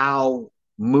how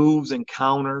moves and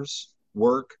counters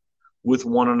work with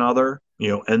one another,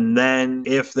 and then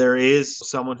if there is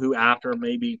someone who after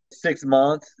maybe 6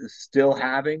 months is still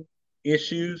having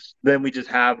issues, then we just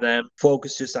have them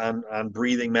focus just on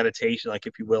breathing meditation, like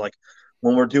if you will, like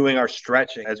when we're doing our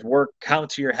stretching, as work,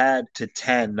 count to your head to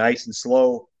 10, nice and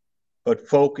slow, but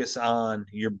focus on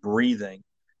your breathing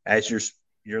as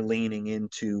you're leaning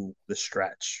into the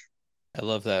stretch. I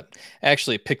love that. I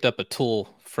actually picked up a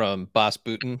tool from Boss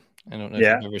Booten. I don't know if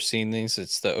Yeah. you've ever seen these.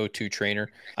 It's the O2 trainer.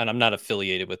 And I'm not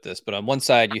affiliated with this, but on one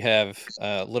side you have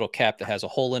a little cap that has a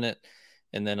hole in it.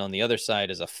 And then on the other side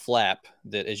is a flap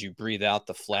that as you breathe out,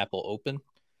 the flap will open.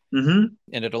 Mm-hmm.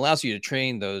 And it allows you to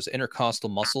train those intercostal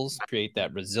muscles, create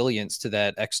that resilience to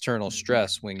that external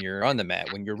stress when you're on the mat,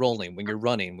 when you're rolling, when you're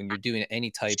running, when you're doing any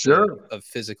type Sure. of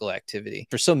physical activity.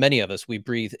 For so many of us, we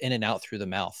breathe in and out through the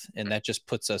mouth, and that just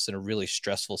puts us in a really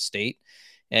stressful state.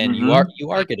 And you Mm-hmm.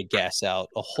 are going to gas out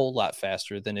a whole lot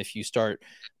faster than if you start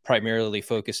primarily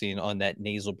focusing on that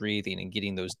nasal breathing and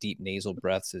getting those deep nasal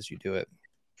breaths as you do it.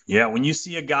 Yeah, when you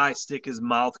see a guy stick his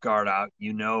mouth guard out,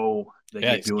 you know that Yeah,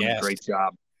 you're he's doing a great gassed.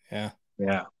 job. Yeah.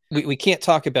 Yeah. We can't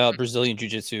talk about Brazilian Jiu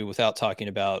Jitsu without talking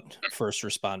about first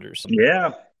responders.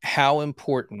 Yeah. How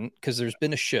important, because there's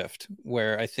been a shift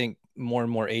where I think more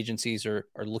and more agencies are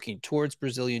looking towards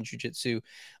Brazilian Jiu Jitsu.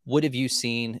 What have you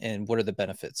seen and what are the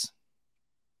benefits?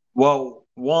 Well,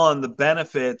 one, the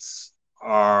benefits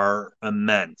are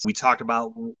immense. We talked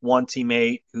about one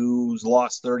teammate who's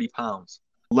lost 30 pounds.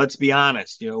 Let's be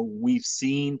honest, we've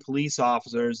seen police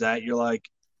officers that you're like,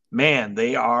 man,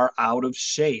 they are out of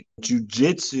shape.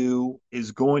 Jiu-jitsu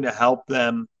is going to help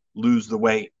them lose the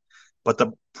weight. But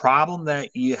the problem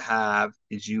that you have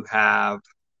is you have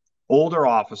older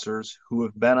officers who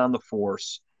have been on the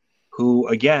force who,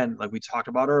 again, like we talked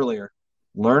about earlier,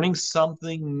 learning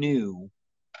something new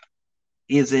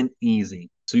isn't easy.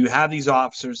 So you have these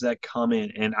officers that come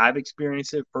in, and I've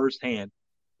experienced it firsthand.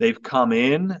 They've come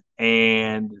in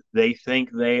and they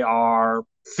think they are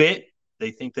fit.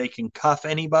 They think they can cuff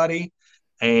anybody.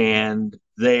 And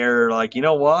they're like, you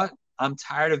know what? I'm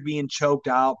tired of being choked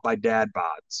out by dad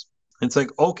bods. It's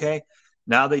like, okay,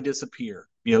 now they disappear.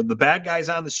 The bad guys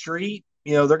on the street,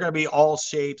 they're going to be all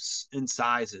shapes and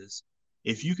sizes.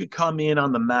 If you could come in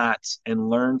on the mats and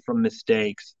learn from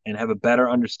mistakes and have a better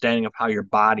understanding of how your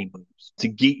body moves to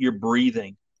get your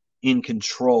breathing in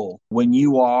control when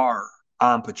you are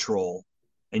on patrol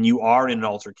and you are in an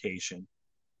altercation,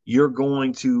 you're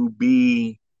going to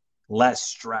be less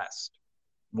stressed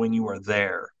when you are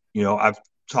there. I've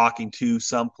talking to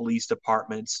some police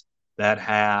departments that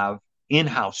have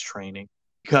in-house training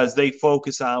because they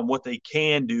focus on what they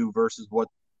can do versus what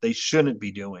they shouldn't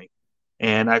be doing.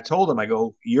 And I told them, I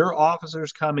go, your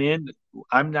officers come in,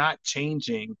 I'm not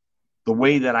changing the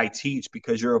way that I teach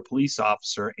because you're a police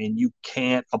officer and you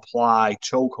can't apply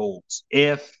chokeholds.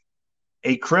 If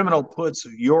a criminal puts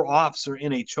your officer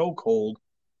in a chokehold,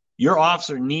 your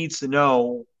officer needs to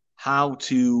know how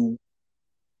to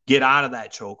get out of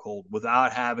that chokehold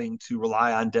without having to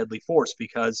rely on deadly force.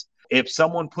 Because if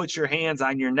someone puts your hands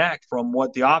on your neck, from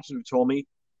what the officer told me,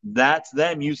 that's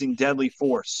them using deadly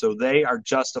force. So they are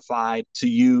justified to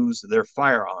use their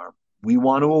firearm. We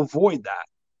want to avoid that.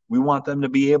 We want them to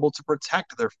be able to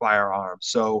protect their firearm.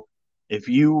 So if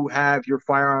you have your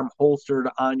firearm holstered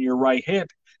on your right hip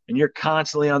and you're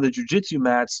constantly on the jiu-jitsu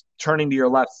mats turning to your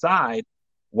left side,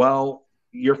 well,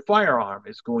 your firearm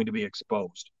is going to be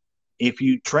exposed. If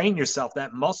you train yourself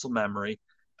that muscle memory,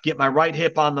 get my right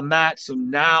hip on the mat. So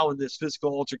now in this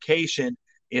physical altercation,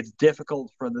 it's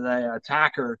difficult for the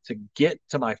attacker to get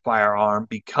to my firearm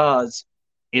because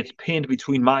it's pinned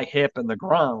between my hip and the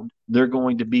ground. They're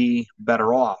going to be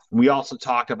better off. We also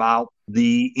talked about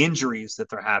the injuries that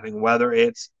they're having, whether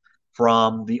it's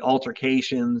from the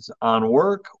altercations on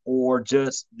work or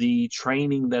just the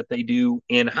training that they do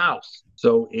in-house.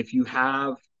 So if you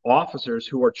have officers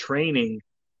who are training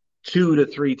 2 to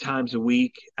 3 times a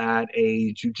week at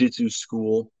a jiu-jitsu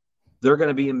school, they're going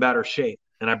to be in better shape.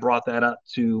 And I brought that up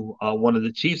to one of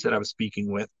the chiefs that I was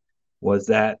speaking with, was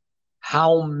that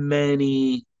how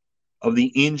many of the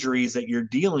injuries that you're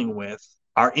dealing with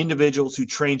are individuals who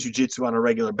train jiu-jitsu on a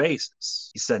regular basis?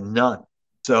 He said none.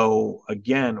 So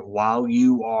again, while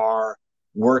you are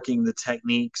working the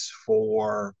techniques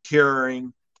for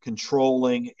curing,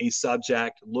 controlling a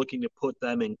subject, looking to put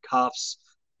them in cuffs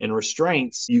and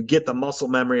restraints, you get the muscle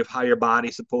memory of how your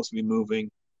body's supposed to be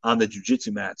moving on the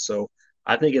jiu-jitsu mat. So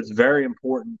I think it's very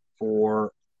important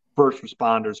for first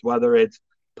responders, whether it's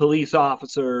police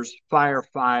officers,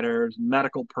 firefighters,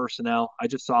 medical personnel. I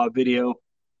just saw a video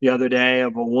the other day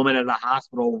of a woman at a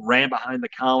hospital ran behind the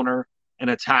counter and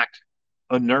attacked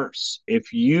a nurse.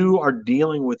 If you are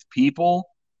dealing with people,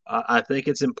 I think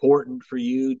it's important for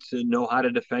you to know how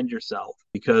to defend yourself,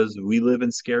 because we live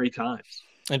in scary times.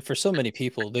 And for so many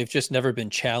people, they've just never been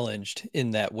challenged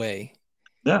in that way.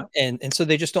 Yeah. And so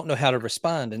they just don't know how to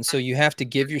respond. And so you have to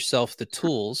give yourself the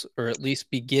tools, or at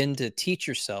least begin to teach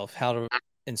yourself how to,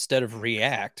 instead of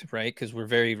react, right? Because we're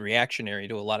very reactionary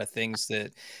to a lot of things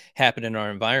that happen in our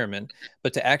environment,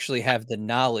 but to actually have the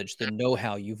knowledge, the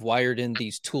know-how. You've wired in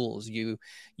these tools. You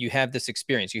have this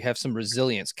experience. You have some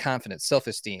resilience, confidence,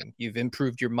 self-esteem. You've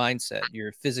improved your mindset.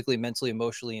 You're physically, mentally,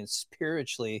 emotionally, and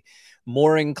spiritually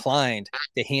more inclined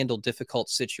to handle difficult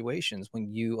situations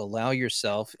when you allow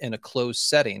yourself in a closed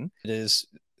setting. It is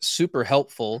super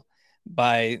helpful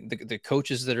by the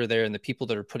coaches that are there and the people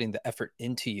that are putting the effort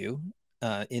into you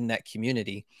in that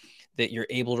community, that you're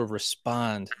able to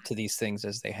respond to these things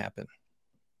as they happen.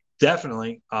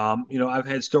 Definitely. I've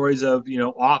had stories of,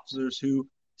 officers who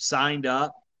signed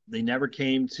up, they never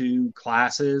came to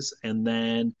classes, and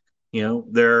then,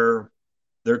 their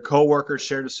coworkers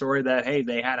shared a story that, hey,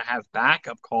 they had to have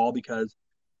backup call because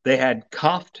they had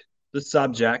cuffed the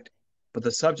subject, but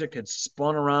the subject had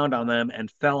spun around on them and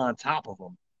fell on top of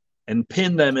them and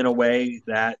pinned them in a way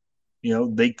that,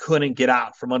 they couldn't get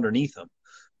out from underneath them.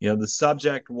 The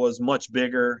subject was much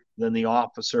bigger than the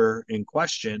officer in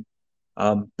question.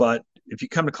 But if you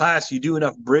come to class, you do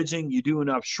enough bridging, you do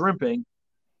enough shrimping,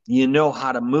 you know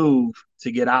how to move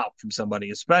to get out from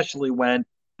somebody, especially when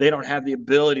they don't have the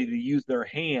ability to use their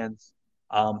hands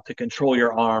to control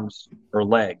your arms or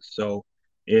legs. So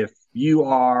if you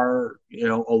are,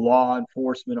 a law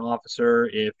enforcement officer,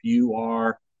 if you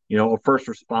are, a first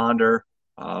responder,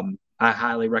 I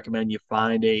highly recommend you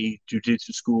find a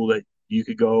jiu-jitsu school that you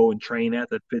could go and train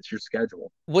at that fits your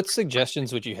schedule. What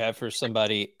suggestions would you have for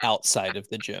somebody outside of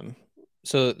the gym?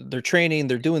 So they're training,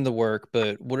 they're doing the work,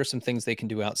 but what are some things they can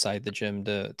do outside the gym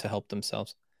to help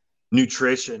themselves?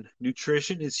 Nutrition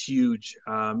is huge.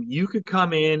 You could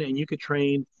come in and you could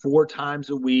train 4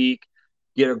 times a week,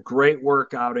 get a great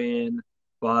workout in,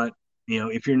 but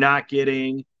if you're not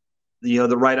getting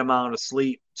the right amount of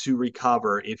sleep to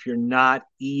recover, if you're not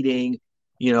eating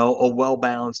a well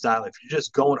balanced diet, if you're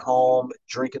just going home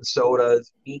drinking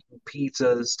sodas, eating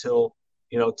pizzas till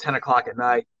 10 o'clock at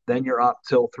night, then you're up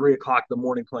till 3 o'clock in the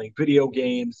morning playing video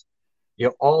games,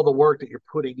 all the work that you're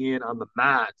putting in on the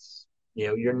mats,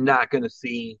 you're not going to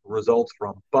see results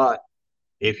from. But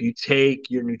if you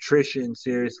take your nutrition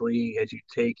seriously as you're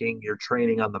taking your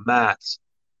training on the mats,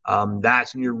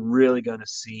 that's when you're really going to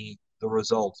see the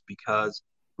results. Because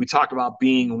we talked about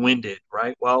being winded,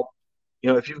 right? Well,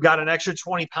 if you've got an extra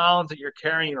 20 pounds that you're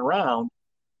carrying around,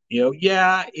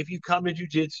 yeah, if you come to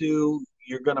jiu-jitsu,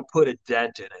 you're going to put a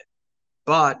dent in it.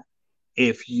 But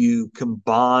if you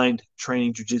combined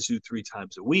training jiu-jitsu 3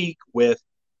 times a week with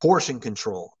portion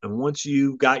control, and once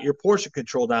you got your portion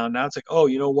control down, now it's like, oh,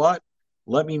 you know what?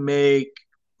 Let me make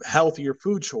healthier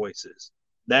food choices.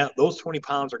 That those 20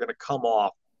 pounds are going to come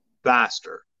off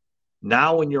faster.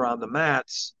 Now, when you're on the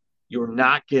mats, you're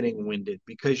not getting winded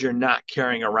because you're not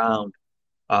carrying around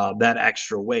that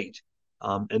extra weight.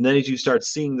 And then as you start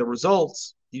seeing the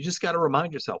results, you just got to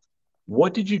remind yourself,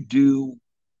 what did you do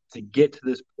to get to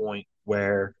this point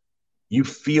where you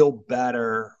feel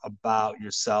better about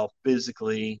yourself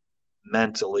physically,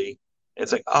 mentally?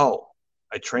 It's like, oh,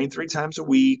 I train 3 times a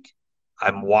week.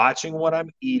 I'm watching what I'm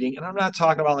eating. And I'm not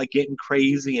talking about like getting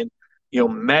crazy and,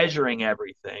 measuring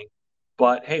everything.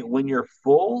 But hey, when you're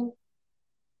full,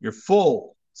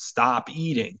 stop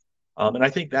eating. And I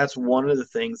think that's one of the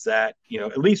things that,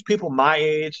 at least people my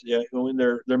age, in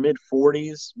their mid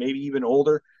 40s, maybe even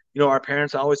older, our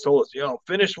parents always told us,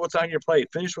 finish what's on your plate,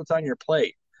 finish what's on your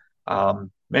plate.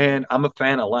 Man, I'm a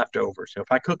fan of leftovers. So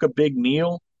if I cook a big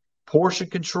meal, portion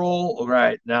control, all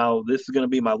right, now this is going to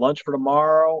be my lunch for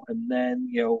tomorrow, and then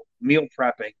meal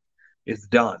prepping is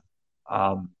done.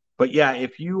 But yeah,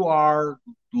 if you are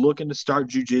looking to start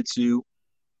jujitsu,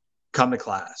 come to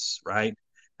class, right?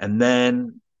 And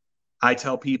then I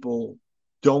tell people,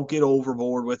 don't get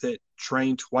overboard with it.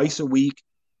 Train twice a week.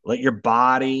 Let your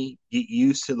body get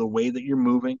used to the way that you're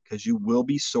moving because you will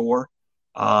be sore.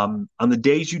 On the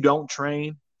days you don't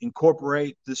train,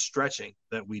 incorporate the stretching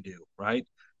that we do, right?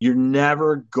 You're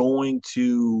never going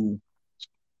to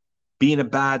be in a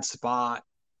bad spot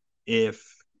if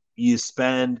you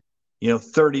spend,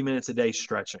 30 minutes a day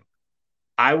stretching.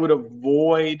 I would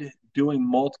avoid doing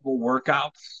multiple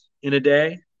workouts in a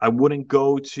day. I wouldn't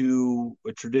go to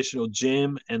a traditional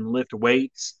gym and lift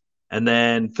weights and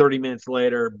then 30 minutes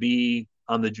later be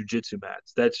on the jujitsu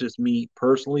mats. That's just me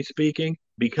personally speaking,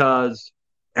 because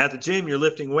at the gym, you're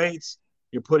lifting weights,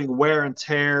 you're putting wear and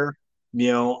tear,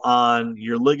 on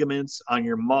your ligaments, on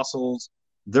your muscles.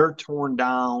 They're torn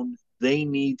down. They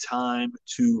need time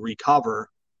to recover.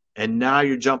 And now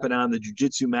you're jumping on the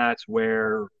jujitsu mats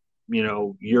where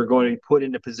you're going to be put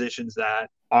into positions that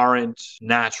aren't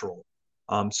natural.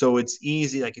 So it's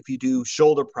easy. Like if you do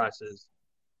shoulder presses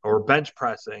or bench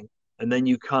pressing, and then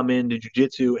you come into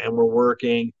jujitsu and we're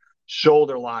working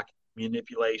shoulder lock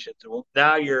manipulations. Well,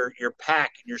 now your pec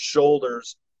and your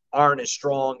shoulders aren't as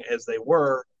strong as they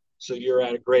were, so you're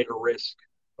at a greater risk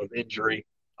of injury.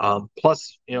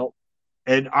 Plus,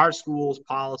 in our school's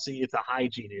policy, it's a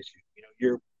hygiene issue.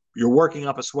 You're working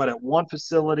up a sweat at one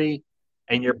facility,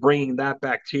 and you're bringing that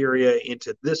bacteria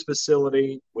into this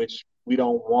facility, which we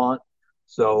don't want.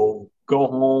 So go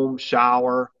home,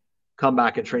 shower, come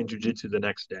back and train jujitsu the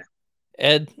next day.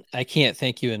 Ed, I can't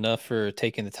thank you enough for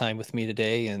taking the time with me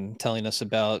today and telling us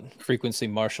about Frequency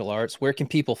Martial Arts. Where can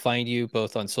people find you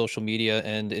both on social media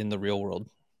and in the real world?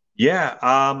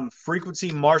 Yeah,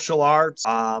 Frequency Martial Arts,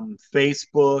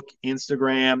 Facebook,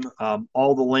 Instagram,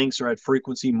 all the links are at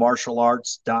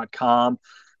frequencymartialarts.com.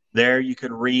 There you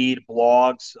can read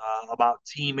blogs about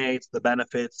teammates, the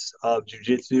benefits of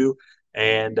jiu-jitsu.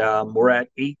 And we're at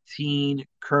 18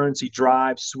 Currency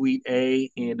Drive, Suite A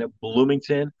in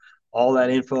Bloomington. All that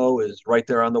info is right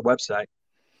there on the website.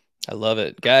 I love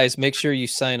it. Guys, make sure you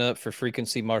sign up for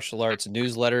Frequency Martial Arts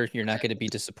newsletter. You're not going to be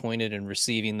disappointed in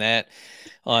receiving that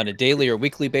on a daily or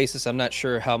weekly basis. I'm not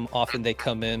sure how often they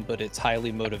come in, but it's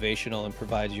highly motivational and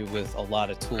provides you with a lot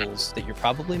of tools that you're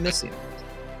probably missing.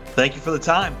 Thank you for the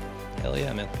time. Hell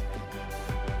yeah, man.